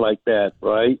kind of like that,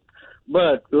 right?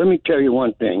 But let me tell you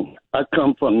one thing. I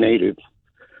come from native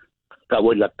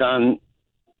Cahuilacán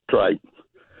tribe.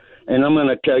 And I'm going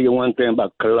to tell you one thing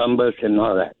about Columbus and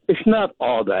all that. It's not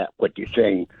all that, what you're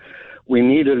saying. We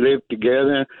need to live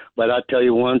together. But I'll tell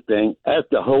you one thing. As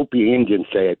the Hopi Indian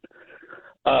said,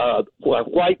 a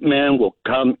white man will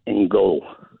come and go.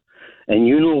 And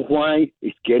you know why?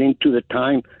 It's getting to the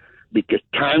time. Because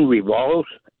time revolves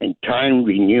and time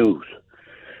renews.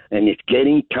 And it's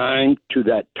getting time to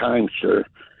that time, sir.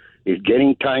 It's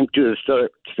getting time to the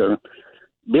sir.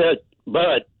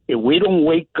 But if we don't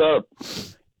wake up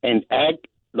and act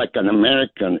like an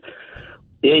American,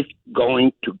 it's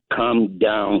going to come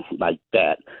down like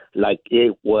that, like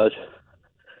it was.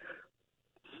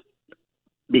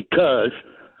 Because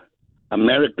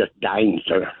America's dying,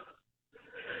 sir.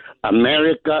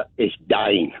 America is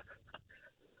dying.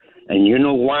 And you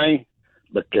know why?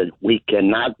 Because we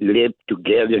cannot live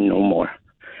together no more.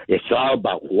 It's all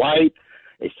about white.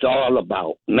 It's all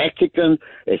about Mexican.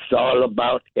 It's all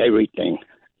about everything.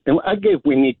 And I guess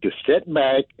we need to sit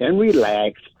back and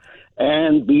relax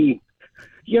and be,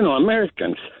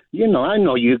 Americans. You know, I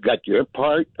know you got your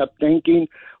part of thinking.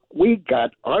 We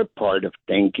got our part of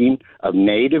thinking of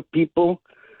Native people,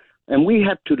 and we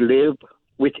have to live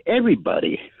with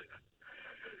everybody,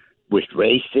 with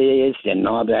races and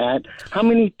all that. How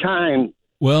many times?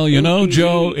 Well, you know,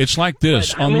 Joe, it's like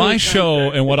this. On my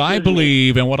show, and what I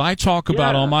believe and what I talk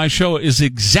about on my show is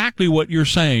exactly what you're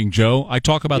saying, Joe. I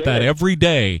talk about that every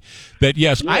day. That,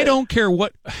 yes, I don't care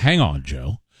what. Hang on,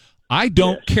 Joe. I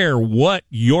don't care what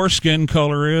your skin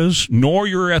color is, nor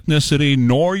your ethnicity,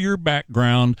 nor your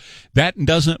background. That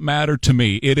doesn't matter to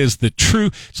me. It is the true.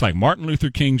 It's like Martin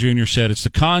Luther King Jr. said, it's the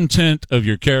content of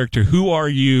your character. Who are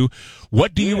you?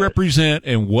 What do you represent,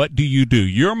 and what do you do?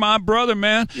 You're my brother,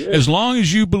 man. As long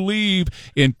as you believe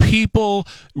in people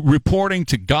reporting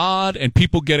to God and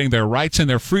people getting their rights and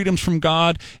their freedoms from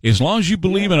God, as long as you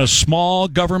believe in a small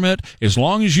government, as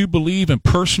long as you believe in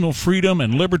personal freedom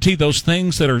and liberty, those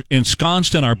things that are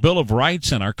ensconced in our Bill of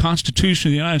Rights and our Constitution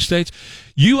of the United States,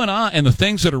 you and I, and the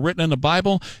things that are written in the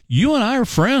Bible, you and I are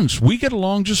friends. We get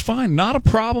along just fine. Not a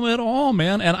problem at all,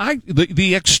 man. And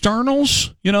the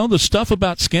externals, you know, the stuff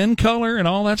about skin color and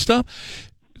all that stuff,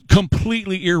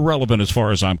 completely irrelevant as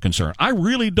far as I'm concerned. I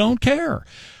really don't care.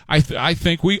 I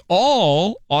think we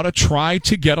all ought to try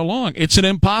to get along. It's an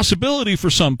impossibility for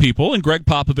some people, and Greg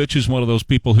Popovich is one of those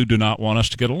people who do not want us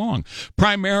to get along.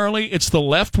 Primarily, it's the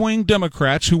left-wing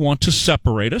Democrats who want to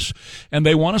separate us, and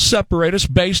they want to separate us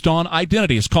based on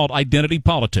identity. It's called identity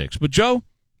politics. But, Joe,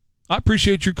 I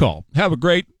appreciate your call. Have a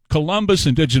great Columbus,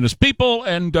 Indigenous People,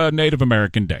 and Native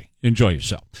American Day. Enjoy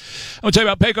yourself. I'm going to tell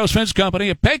you about Pecos Fence Company.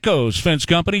 At Pecos Fence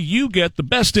Company, you get the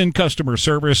best in customer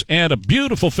service and a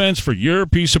beautiful fence for your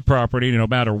piece of property, no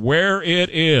matter where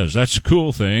it is. That's the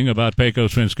cool thing about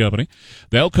Pecos Fence Company.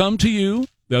 They'll come to you.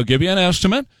 They'll give you an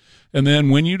estimate. And then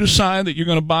when you decide that you're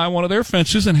going to buy one of their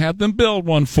fences and have them build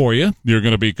one for you, you're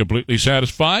going to be completely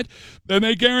satisfied. Then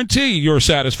they guarantee your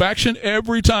satisfaction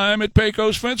every time at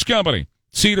Pecos Fence Company.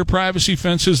 Cedar privacy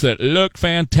fences that look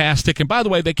fantastic. And by the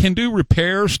way, they can do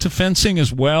repairs to fencing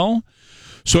as well.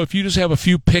 So if you just have a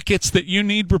few pickets that you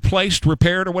need replaced,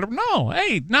 repaired, or whatever,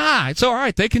 it's all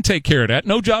right. They can take care of that.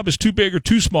 No job is too big or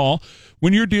too small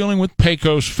when you're dealing with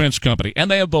Pecos Fence Company.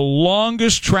 And they have the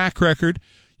longest track record.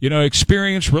 You know,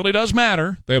 experience really does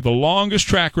matter. They have the longest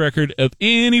track record of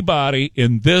anybody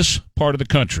in this part of the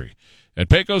country. At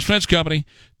Pecos Fence Company,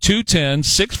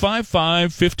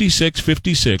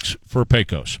 210-655-5656 for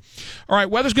Pecos. All right,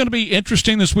 weather's going to be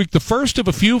interesting this week. The first of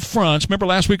a few fronts. Remember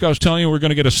last week I was telling you we're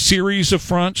going to get a series of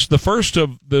fronts. The first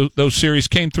of those series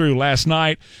came through last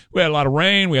night. We had a lot of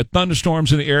rain. We had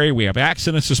thunderstorms in the area. We have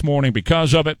accidents this morning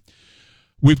because of it.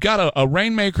 We've got a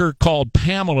rainmaker called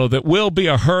Pamela that will be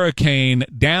a hurricane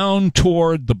down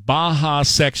toward the Baja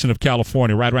section of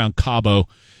California, right around Cabo.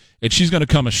 And she's going to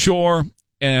come ashore.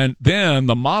 And then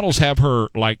the models have her,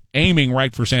 like, aiming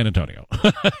right for San Antonio.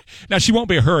 Now, she won't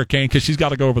be a hurricane because she's got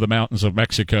to go over the mountains of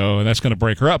Mexico, and that's going to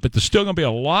break her up. But there's still going to be a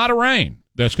lot of rain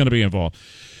that's going to be involved.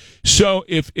 So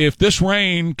if this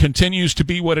rain continues to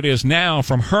be what it is now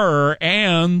from her,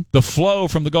 and the flow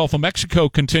from the Gulf of Mexico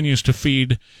continues to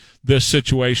feed this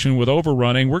situation with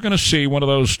overrunning, we're going to see one of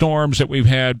those storms that we've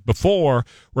had before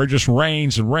where it just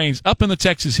rains and rains up in the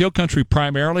Texas Hill Country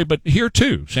primarily, but here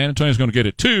too. San Antonio's going to get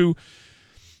it too.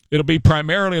 It'll be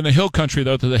primarily in the hill country,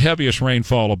 though, that the heaviest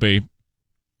rainfall will be.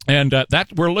 And that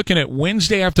we're looking at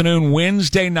Wednesday afternoon,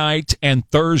 Wednesday night, and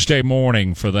Thursday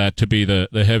morning for that to be the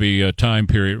heavy time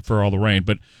period for all the rain.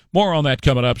 But more on that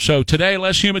coming up. So today,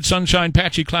 less humid, sunshine,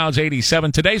 patchy clouds,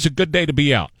 87. Today's a good day to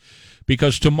be out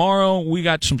because tomorrow we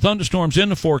got some thunderstorms in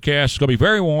the forecast. It's going to be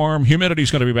very warm.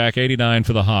 Humidity's going to be back, 89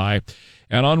 for the high.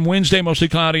 And on Wednesday, mostly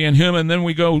cloudy and humid. Then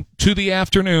we go to the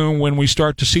afternoon when we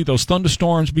start to see those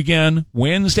thunderstorms begin.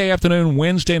 Wednesday afternoon,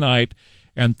 Wednesday night,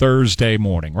 and Thursday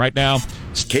morning. Right now,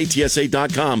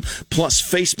 KTSA.com, plus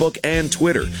Facebook and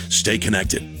Twitter. Stay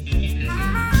connected.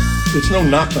 It's no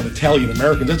knock on Italian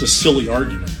Americans. That's a silly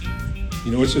argument.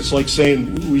 You know, it's like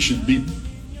saying we should be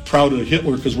proud of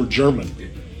Hitler because we're German.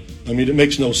 I mean, it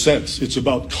makes no sense. It's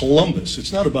about Columbus.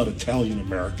 It's not about Italian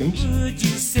Americans.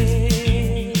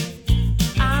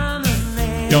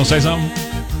 You want to say something?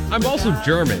 I'm also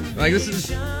German. I'm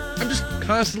just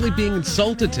constantly being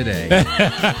insulted today.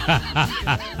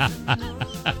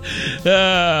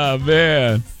 Oh,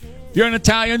 man. You're an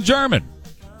Italian German.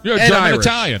 You're a and German Irish.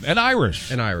 Italian. And Irish.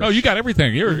 And Irish. Oh, you got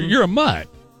everything. You're a mutt.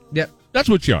 Yep. That's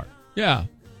what you are. Yeah.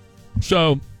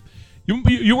 So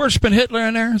you worshiping Hitler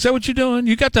in there? Is that what you're doing?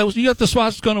 You got the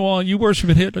swastika on. You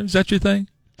worshiping Hitler? Is that your thing?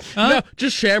 Huh? No,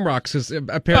 just shamrocks. Because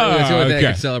apparently that's the only thing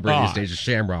I can celebrate these days is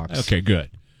shamrocks. Okay, good.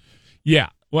 Yeah.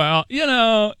 Well,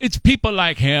 it's people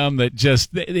like him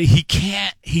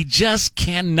that he just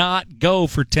cannot go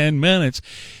for 10 minutes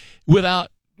without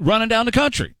running down the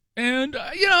country. And,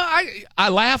 I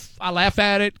laugh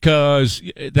at it because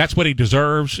that's what he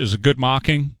deserves, is a good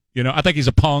mocking. I think he's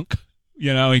a punk.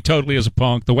 He totally is a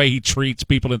punk. The way he treats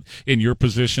people in your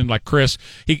position, like Chris,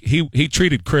 he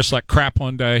treated Chris like crap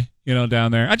one day,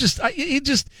 down there.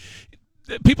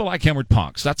 People like him are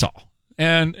punks. That's all.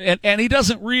 And he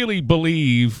doesn't really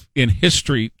believe in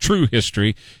history, true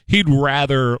history. He'd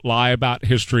rather lie about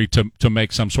history to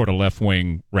make some sort of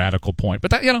left-wing radical point.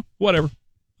 But that, whatever.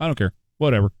 I don't care.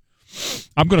 Whatever.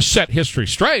 I'm going to set history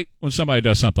straight when somebody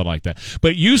does something like that.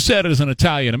 But you said as an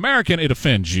Italian-American, it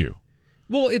offends you.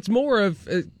 Well, it's more of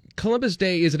Columbus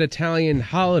Day is an Italian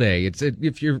holiday.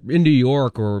 If you're in New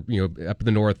York or up in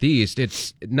the Northeast,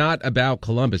 it's not about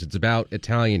Columbus. It's about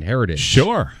Italian heritage.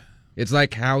 Sure. It's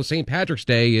like how St. Patrick's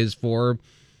Day is for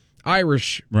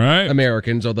Irish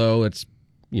Americans, although it's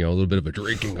a little bit of a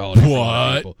drinking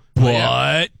holiday.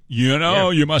 What?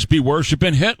 You must be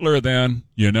worshiping Hitler then.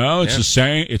 It's the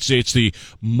same. It's the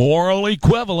moral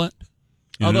equivalent.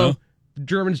 Although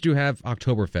Germans do have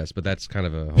Oktoberfest, but that's kind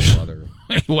of a whole other.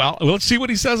 Well, let's see what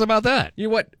he says about that. You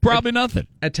know what? Probably nothing.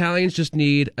 Italians just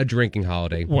need a drinking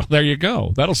holiday. Well, there you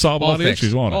go. That'll solve a lot of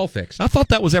issues, won't it? All fixed. I thought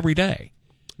that was every day.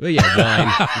 Well, yeah,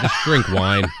 wine. Just drink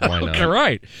wine. Why not? Okay,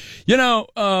 right.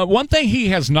 One thing he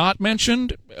has not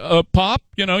mentioned, Pop,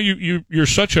 you're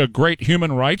such a great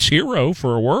human rights hero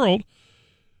for a world.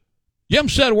 You haven't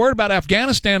said a word about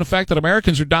Afghanistan, the fact that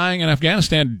Americans are dying in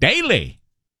Afghanistan daily.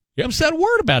 You haven't said a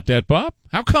word about that, Pop.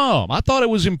 How come? I thought it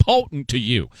was important to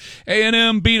you.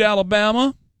 A&M beat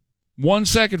Alabama.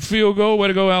 1-second field goal. Way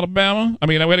to go, Alabama.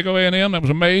 Way to go, A&M. That was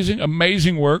amazing.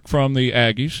 Amazing work from the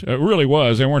Aggies. It really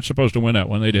was. They weren't supposed to win that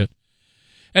one. They did.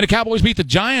 And the Cowboys beat the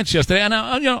Giants yesterday. And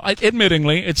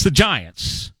admittingly, it's the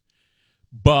Giants.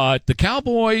 But the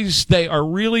Cowboys, they are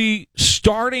really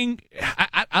starting.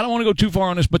 I don't want to go too far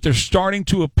on this, but they're starting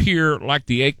to appear like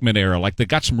the Aikman era. Like they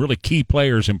got some really key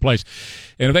players in place.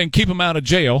 And if they can keep them out of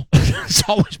jail, it's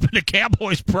always been the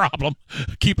Cowboys' problem,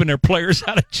 keeping their players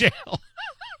out of jail.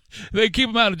 They keep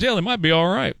them out of jail, they might be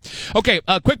all right. Okay,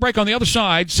 a quick break on the other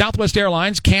side. Southwest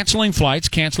Airlines canceling flights.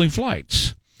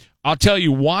 I'll tell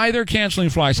you why they're canceling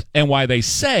flights and why they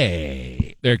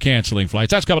say they're canceling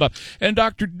flights. That's coming up. And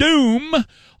Dr. Doom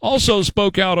also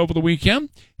spoke out over the weekend.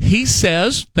 He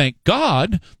says, thank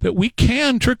God that we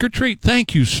can trick or treat.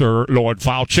 Thank you, sir, Lord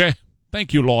Fauci.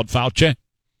 Thank you, Lord Fauci.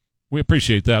 We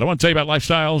appreciate that. I want to tell you about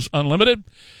Lifestyles Unlimited.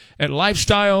 At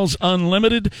Lifestyles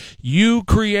Unlimited, you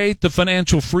create the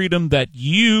financial freedom that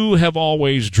you have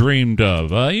always dreamed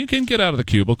of. You can get out of the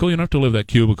cubicle. You don't have to live that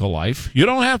cubicle life. You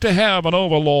don't have to have an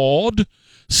overlord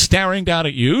staring down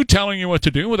at you, telling you what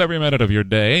to do with every minute of your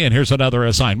day. And here's another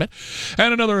assignment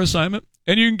and another assignment.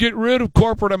 And you can get rid of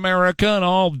corporate America and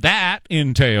all that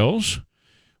entails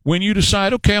when you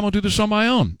decide, okay, I'm going to do this on my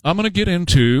own. I'm going to get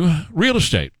into real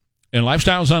estate. And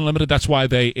Lifestyles Unlimited, that's why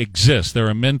they exist. They're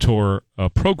a mentor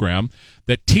program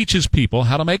that teaches people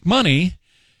how to make money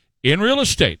in real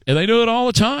estate. And they do it all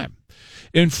the time.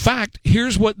 In fact,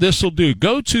 here's what this will do.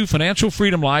 Go to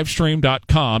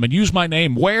financialfreedomlivestream.com and use my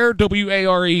name, WARE,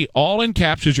 W-A-R-E, all in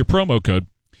caps as your promo code.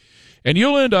 And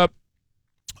you'll end up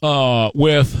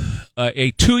with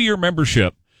a 2-year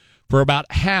membership for about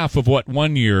half of what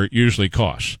 1 year usually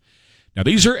costs. Now,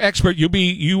 these are experts.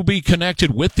 You'll be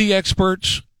connected with the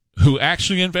experts who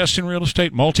actually invest in real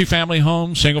estate, multifamily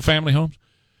homes, single-family homes.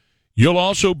 You'll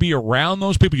also be around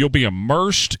those people. You'll be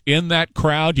immersed in that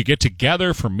crowd. You get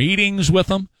together for meetings with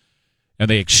them, and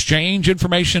they exchange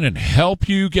information and help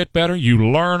you get better.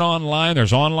 You learn online.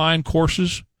 There's online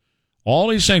courses. All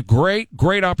these things,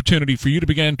 great opportunity for you to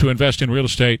begin to invest in real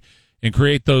estate and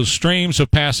create those streams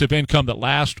of passive income that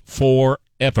last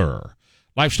forever.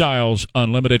 Lifestyles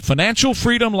Unlimited.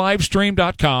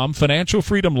 FinancialFreedomLivestream.com.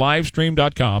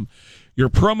 FinancialFreedomLivestream.com. Your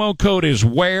promo code is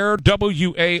WARE,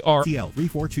 W-A-R. TL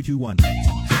 34221.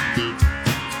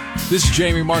 This is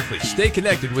Jamie Markley. Stay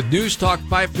connected with News Talk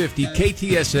 550,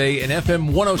 KTSA, and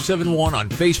FM 1071 on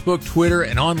Facebook, Twitter,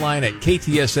 and online at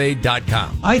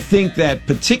KTSA.com. I think that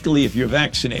particularly if you're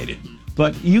vaccinated,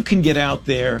 but you can get out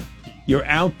there. You're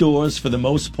outdoors for the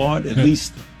most part, at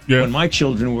least when my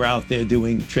children were out there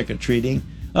doing trick-or-treating,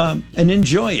 and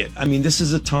enjoy it. I mean, this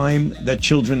is a time that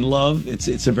children love.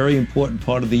 It's a very important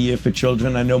part of the year for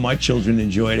children. I know my children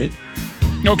enjoyed it.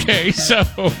 Okay, so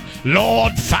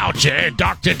Lord Fauci,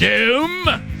 Dr. Doom,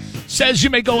 says you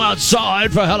may go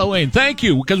outside for Halloween. Thank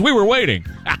you, because we were waiting.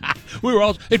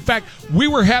 In fact, we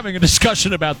were having a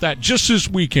discussion about that just this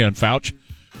weekend, Fauci.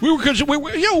 We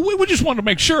just wanted to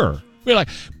make sure. We're like,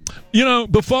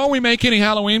 Before we make any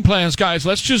Halloween plans, guys,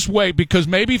 let's just wait because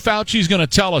maybe Fauci's going to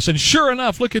tell us. And sure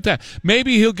enough, look at that.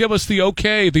 Maybe he'll give us the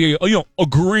okay, a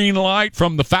green light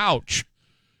from the Fauci,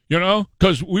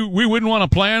 because we wouldn't want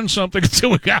to plan something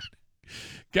until we got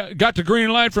the green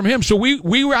light from him. So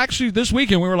we were actually this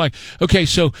weekend, we were like, okay,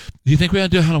 so do you think we ought to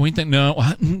do a Halloween thing? No.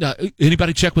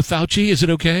 Anybody check with Fauci? Is it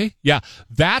okay? Yeah,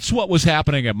 that's what was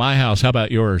happening at my house. How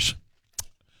about yours?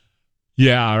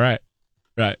 Yeah, right.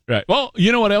 Right. Well,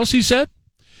 you know what else he said?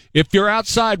 If you're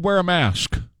outside, wear a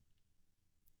mask.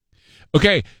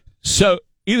 Okay, so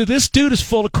either this dude is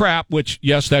full of crap, which,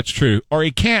 yes, that's true, or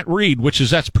he can't read,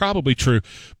 that's probably true,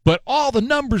 but all the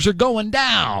numbers are going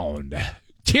down.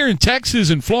 Here in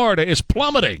Texas and Florida, it's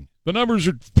plummeting. The numbers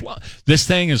are this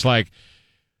thing is like,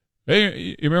 hey,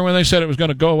 you remember when they said it was going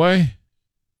to go away?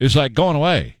 It's like going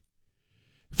away.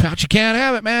 Fauci can't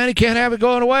have it, man. He can't have it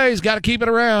going away. He's got to keep it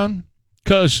around.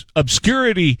 Because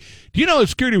obscurity, do you know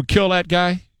obscurity would kill that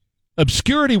guy?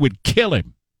 Obscurity would kill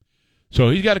him. So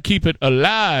he's got to keep it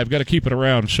alive, got to keep it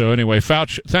around. So anyway,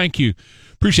 Fauci, thank you.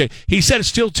 Appreciate it. He said it's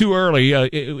still too early.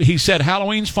 He said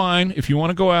Halloween's fine. If you want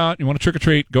to go out, you want to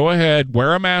trick-or-treat, go ahead.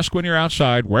 Wear a mask when you're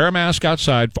outside. Wear a mask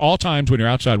outside. All times when you're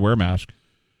outside, wear a mask.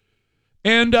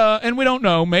 And we don't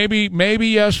know. Maybe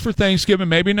yes for Thanksgiving.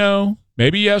 Maybe no.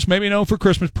 Maybe yes, maybe no for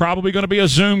Christmas. Probably going to be a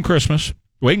Zoom Christmas.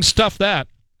 We can stuff that.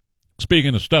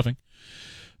 Speaking of stuffing,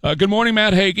 good morning,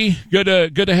 Matt Hagee.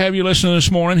 Good to have you listening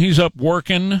this morning. He's up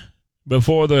working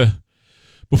before the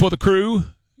crew.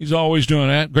 He's always doing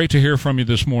that. Great to hear from you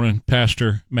this morning,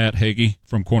 Pastor Matt Hagee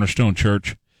from Cornerstone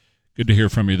Church. Good to hear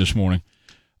from you this morning.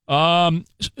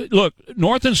 Look,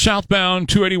 north and southbound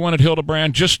 281 at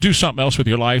Hildebrand. Just do something else with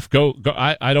your life. Go.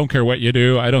 I don't care what you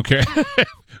do. I don't care.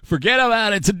 Forget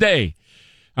about it today.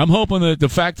 I'm hoping that the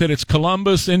fact that it's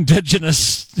Columbus,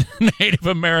 Indigenous, Native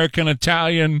American,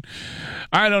 Italian,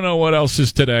 I don't know what else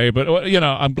is today, but,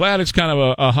 I'm glad it's kind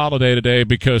of a holiday today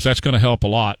because that's going to help a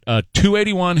lot.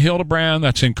 281 Hildebrand,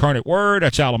 that's Incarnate Word,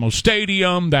 that's Alamo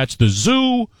Stadium, that's the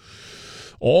zoo.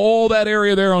 All that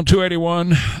area there on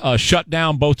 281 shut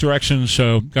down both directions.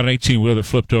 So got an 18-wheeler that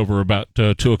flipped over about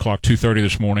 2 o'clock, 2:30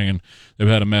 this morning, and they've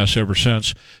had a mess ever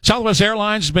since. Southwest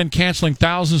Airlines has been canceling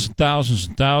thousands and thousands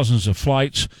and thousands of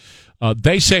flights.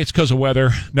 They say it's because of weather.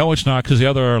 No, it's not, because the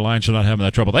other airlines are not having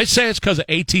that trouble. They say it's because of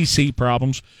ATC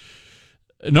problems.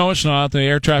 No, it's not. The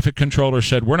air traffic controller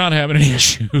said, we're not having any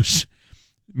issues.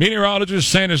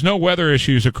 Meteorologists saying there's no weather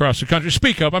issues across the country.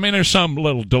 Speak up. I mean, there's some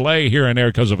little delay here and there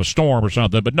because of a storm or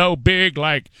something, but no big,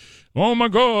 oh, my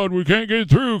God, we can't get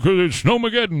through because it's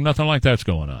snowmageddon. Nothing like that's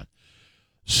going on.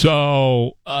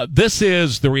 So this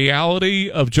is the reality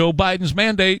of Joe Biden's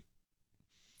mandate.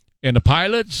 And the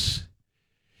pilots,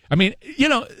 I mean,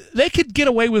 they could get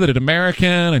away with it at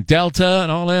American and Delta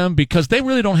and all them because they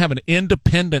really don't have an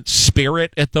independent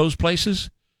spirit at those places.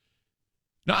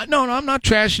 No, I'm not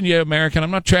trashing you, American.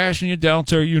 I'm not trashing you,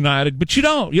 Delta or United. But you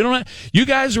don't. You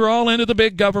guys are all into the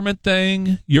big government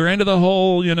thing. You're into the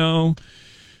whole,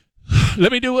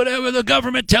 let me do whatever the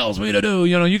government tells me to do.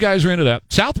 You guys are into that.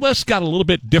 Southwest's got a little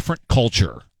bit different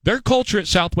culture. Their culture at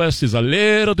Southwest is a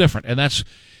little different, and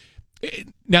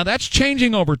that's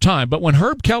changing over time. But when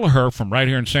Herb Kelleher from right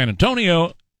here in San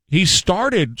Antonio, he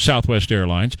started Southwest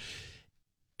Airlines.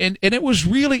 And it was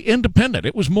really independent.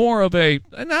 It was more of we're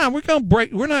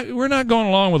not going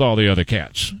along with all the other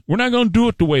cats. We're not going to do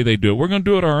it the way they do it. We're going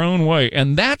to do it our own way.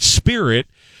 And that spirit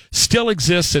still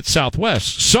exists at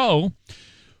Southwest. So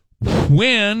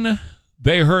when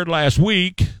they heard last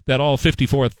week that all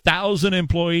 54,000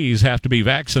 employees have to be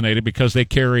vaccinated because they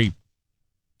carry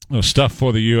stuff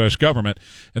for the U.S. government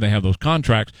and they have those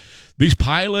contracts, these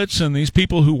pilots and these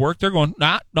people who work, they're going,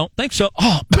 don't think so.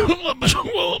 Oh,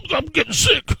 I'm getting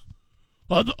sick.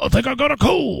 I think I got a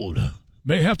cold.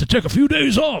 May have to take a few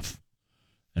days off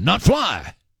and not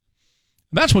fly.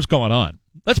 That's what's going on.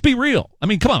 Let's be real. I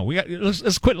mean, come on.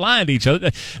 Let's quit lying to each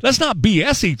other. Let's not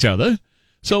BS each other.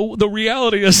 So the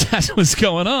reality is that's what's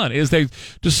going on, is they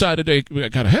decided they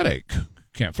got a headache.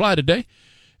 Can't fly today.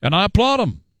 And I applaud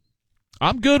them.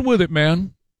 I'm good with it,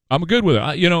 man. I'm good with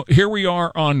it. Here we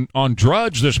are on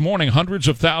Drudge this morning. Hundreds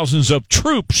of thousands of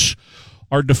troops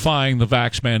are defying the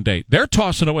vax mandate. They're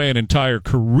tossing away an entire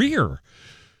career.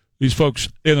 These folks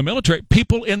in the military,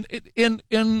 people in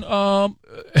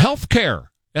health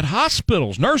care, at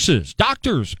hospitals, nurses,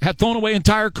 doctors have thrown away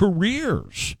entire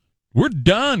careers. We're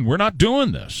done. We're not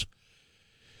doing this.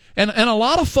 And a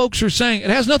lot of folks are saying it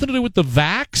has nothing to do with the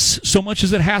vax so much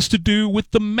as it has to do with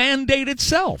the mandate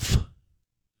itself.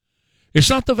 It's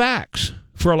not the vax.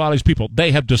 for a lot of these people.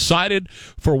 They have decided,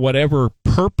 for whatever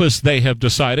purpose they have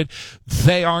decided,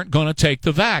 they aren't going to take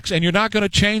the vax. And you're not going to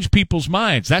change people's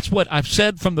minds. That's what I've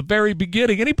said from the very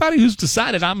beginning. Anybody who's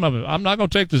decided I'm not going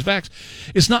to take this vax,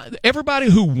 it's not. Everybody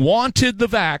who wanted the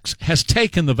vax has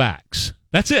taken the vax.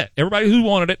 That's it. Everybody who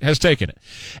wanted it has taken it.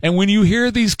 And when you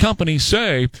hear these companies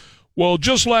say, well,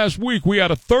 just last week we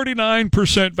had a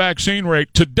 39% vaccine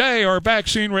rate. Today our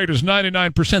vaccine rate is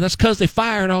 99%. That's because they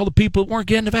fired all the people that weren't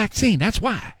getting the vaccine. That's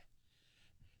why.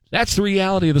 That's the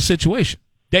reality of the situation.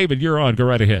 David, you're on. Go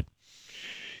right ahead.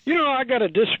 You know, I got to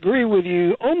disagree with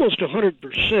you almost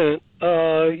 100%.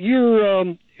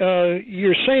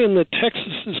 You're saying that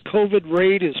Texas's COVID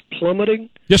rate is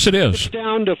plummeting? Yes, it is. It's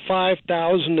down to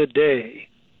 5,000 a day.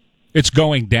 It's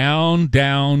going down,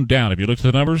 down, down. Have you looked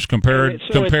at the numbers compared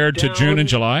to June and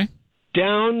July?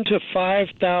 Down to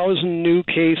 5,000 new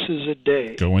cases a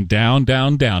day. Going down,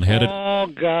 down, down. Headed. Oh,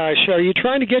 gosh. Are you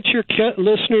trying to get your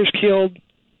listeners killed?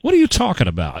 What are you talking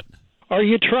about? Are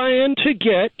you trying to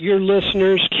get your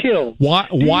listeners killed?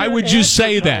 Why would you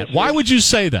say that? Why would you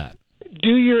say that?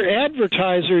 Do your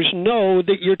advertisers know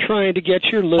that you're trying to get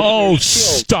your listeners killed? Oh,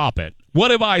 stop it.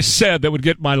 What have I said that would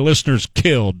get my listeners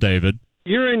killed, David?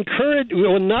 You're encouraged.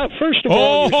 Well, not first of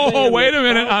all. Oh, wait a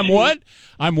minute. I'm what?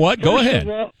 I'm what? Go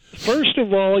ahead. First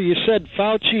of all, you said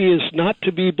Fauci is not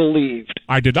to be believed.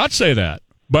 I did not say that.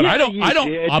 But yeah, I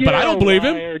don't believe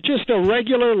him. Just a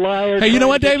regular liar. Hey, you know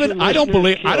what, David? I don't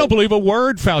believe a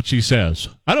word Fauci says.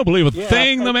 I don't believe a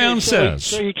thing the man says.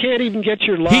 So you can't even get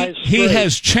your lies straight. He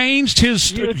has changed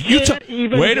his.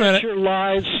 Wait a minute. Your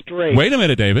lies straight. Wait a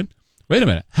minute, David. Wait a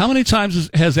minute. How many times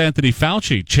has Anthony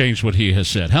Fauci changed what he has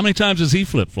said? How many times has he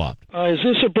flip-flopped? Is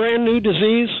this a brand new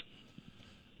disease?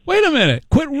 Wait a minute.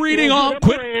 Quit reading off.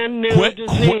 Quit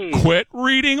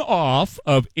reading off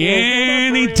of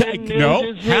any.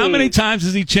 No. How many times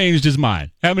has he changed his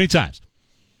mind? How many times?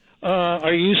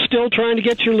 Are you still trying to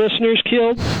get your listeners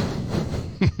killed?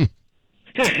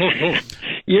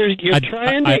 You're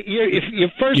trying to.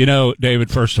 You know,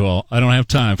 David. First of all, I don't have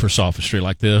time for sophistry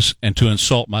like this and to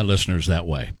insult my listeners that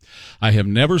way. I have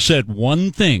never said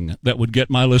one thing that would get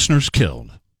my listeners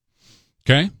killed.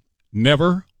 Okay,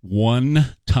 never.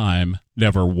 One time,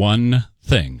 never one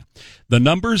thing. The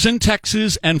numbers in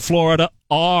Texas and Florida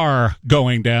are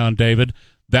going down, David.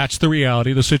 That's the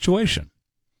reality of the situation.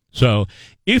 So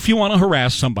if you want to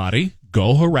harass somebody,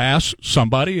 go harass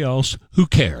somebody else who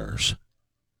cares.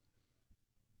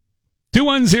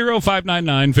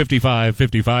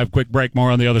 210-599-5555. Quick break,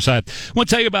 more on the other side. I want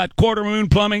to tell you about Quarter Moon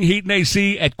Plumbing, Heat and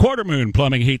AC. At Quarter Moon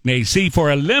Plumbing, Heat and AC, for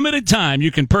a limited time,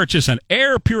 you can purchase an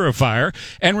air purifier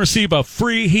and receive a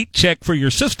free heat check for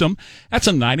your system. That's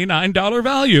a $99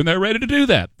 value, and they're ready to do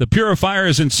that. The purifier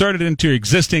is inserted into your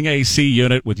existing AC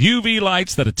unit with UV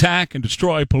lights that attack and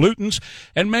destroy pollutants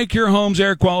and make your home's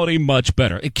air quality much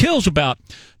better. It kills about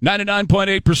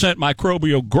 99.8%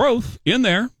 microbial growth in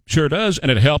there. Sure does, and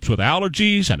it helps with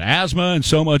allergies and asthma and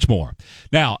so much more.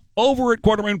 Now, over at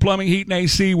Quarter Moon Plumbing, Heat and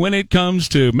AC, when it comes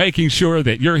to making sure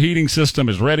that your heating system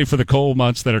is ready for the cold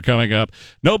months that are coming up,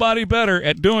 nobody better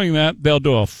at doing that. They'll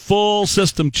do a full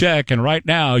system check, and right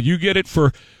now you get it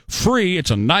for free.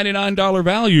 It's a $99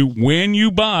 value when you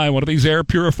buy one of these air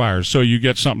purifiers, so you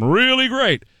get something really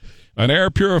great, an air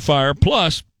purifier,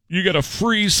 plus you get a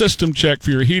free system check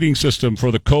for your heating system for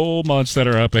the cold months that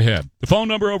are up ahead. The phone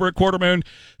number over at Quarter Moon,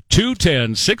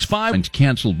 210-65. And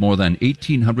canceled more than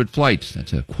 1,800 flights.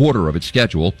 That's a quarter of its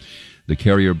schedule. The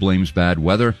carrier blames bad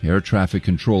weather, air traffic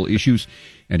control issues,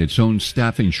 and its own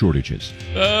staffing shortages.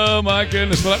 Oh, my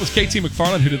goodness. Well, that was KT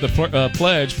McFarland who did the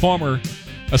pledge, former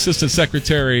Assistant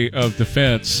Secretary of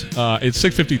Defense. It's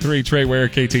 653 Trey Ware,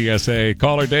 KTSA.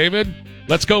 Caller David.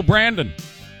 Let's go, Brandon.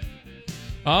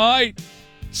 All right.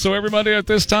 So every Monday at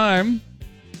this time,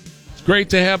 it's great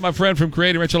to have my friend from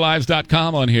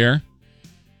CreatingRicherLives.com on here.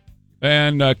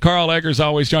 And Carl Eggers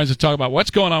always joins us to talk about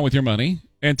what's going on with your money.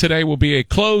 And today will be a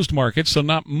closed market, so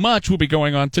not much will be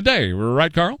going on today.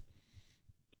 Right, Carl?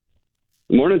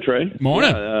 Morning, Trey.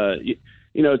 Morning.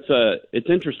 It's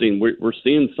interesting. We're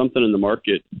seeing something in the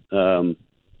market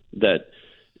that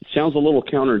sounds a little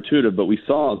counterintuitive, but we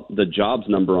saw the jobs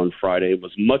number on Friday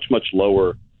was much, much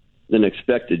lower than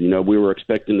expected. We were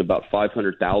expecting about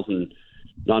 500,000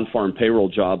 non-farm payroll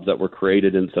jobs that were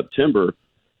created in September.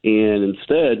 And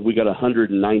instead, we got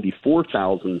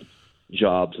 194,000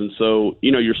 jobs. And so,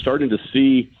 you're starting to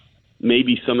see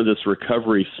maybe some of this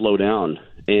recovery slow down.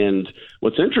 And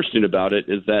what's interesting about it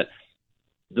is that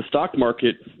the stock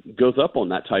market goes up on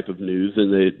that type of news.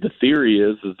 And the theory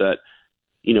is that,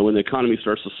 when the economy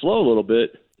starts to slow a little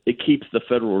bit, it keeps the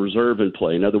Federal Reserve in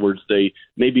play. In other words, they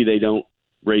don't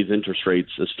raise interest rates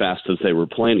as fast as they were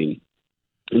planning.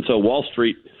 And so Wall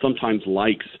Street sometimes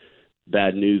likes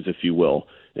bad news, if you will.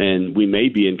 And we may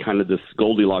be in kind of this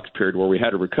Goldilocks period where we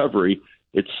had a recovery.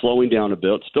 It's slowing down a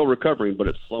bit. It's still recovering, but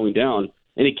it's slowing down.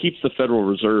 And it keeps the Federal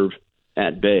Reserve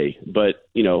at bay. But,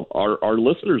 our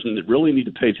listeners really need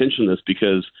to pay attention to this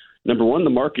because, number one, the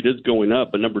market is going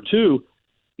up. But number two,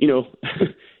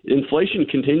 inflation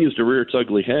continues to rear its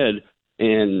ugly head.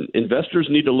 And investors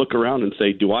need to look around and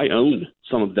say, do I own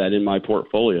some of that in my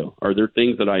portfolio? Are there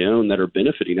things that I own that are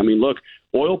benefiting? I mean, look,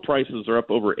 oil prices are up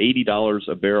over $80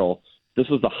 a barrel. This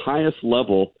is the highest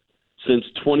level since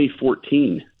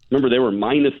 2014. Remember, they were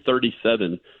minus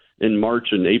 37 in March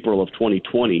and April of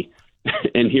 2020.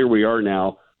 And here we are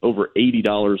now over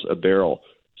 $80 a barrel.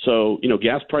 So,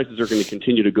 gas prices are going to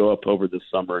continue to go up over this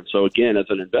summer. And so, again, as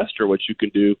an investor, what you can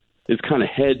do is kind of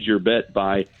hedge your bet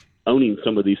by owning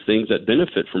some of these things that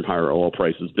benefit from higher oil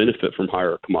prices, benefit from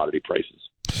higher commodity prices.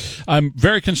 I'm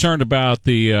very concerned about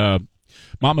the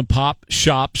mom and pop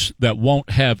shops that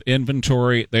won't have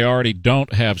inventory. They already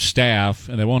don't have staff,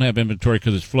 and they won't have inventory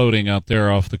because it's floating out there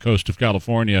off the coast of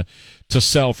California to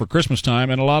sell for Christmas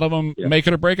time, and a lot of them make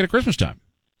it or break it at Christmas time.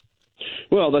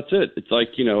 Well, that's it. It's like,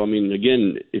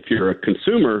 again, if you're a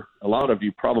consumer, a lot of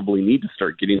you probably need to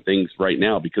start getting things right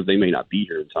now because they may not be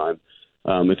here in time.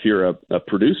 If you're a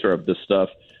producer of this stuff,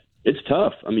 it's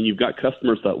tough. I mean, you've got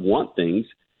customers that want things,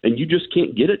 and you just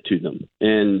can't get it to them.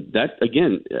 And that,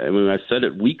 again, I said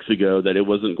it weeks ago that it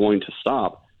wasn't going to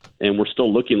stop, and we're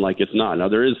still looking like it's not. Now,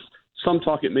 there is some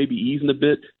talk it may be easing a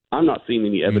bit. I'm not seeing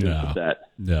any evidence of that.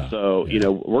 No. So,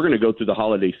 we're going to go through the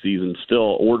holiday season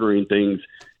still ordering things,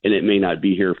 and it may not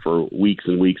be here for weeks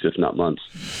and weeks, if not months.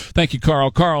 Thank you, Carl.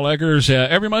 Carl Eggers,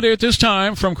 every Monday at this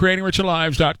time from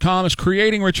CreatingRicherLives.com. It's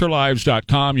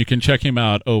CreatingRicherLives.com. You can check him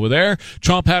out over there.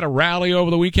 Trump had a rally over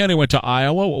the weekend. He went to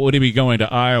Iowa. What would he be going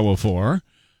to Iowa for?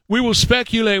 We will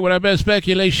speculate with our best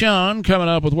speculation, coming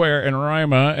up with Ware and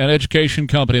Rima, an education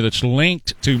company that's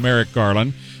linked to Merrick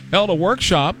Garland, held a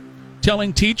workshop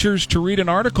telling teachers to read an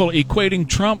article equating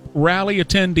Trump rally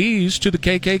attendees to the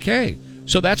KKK.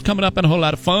 So that's coming up and a whole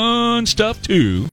lot of fun stuff, too.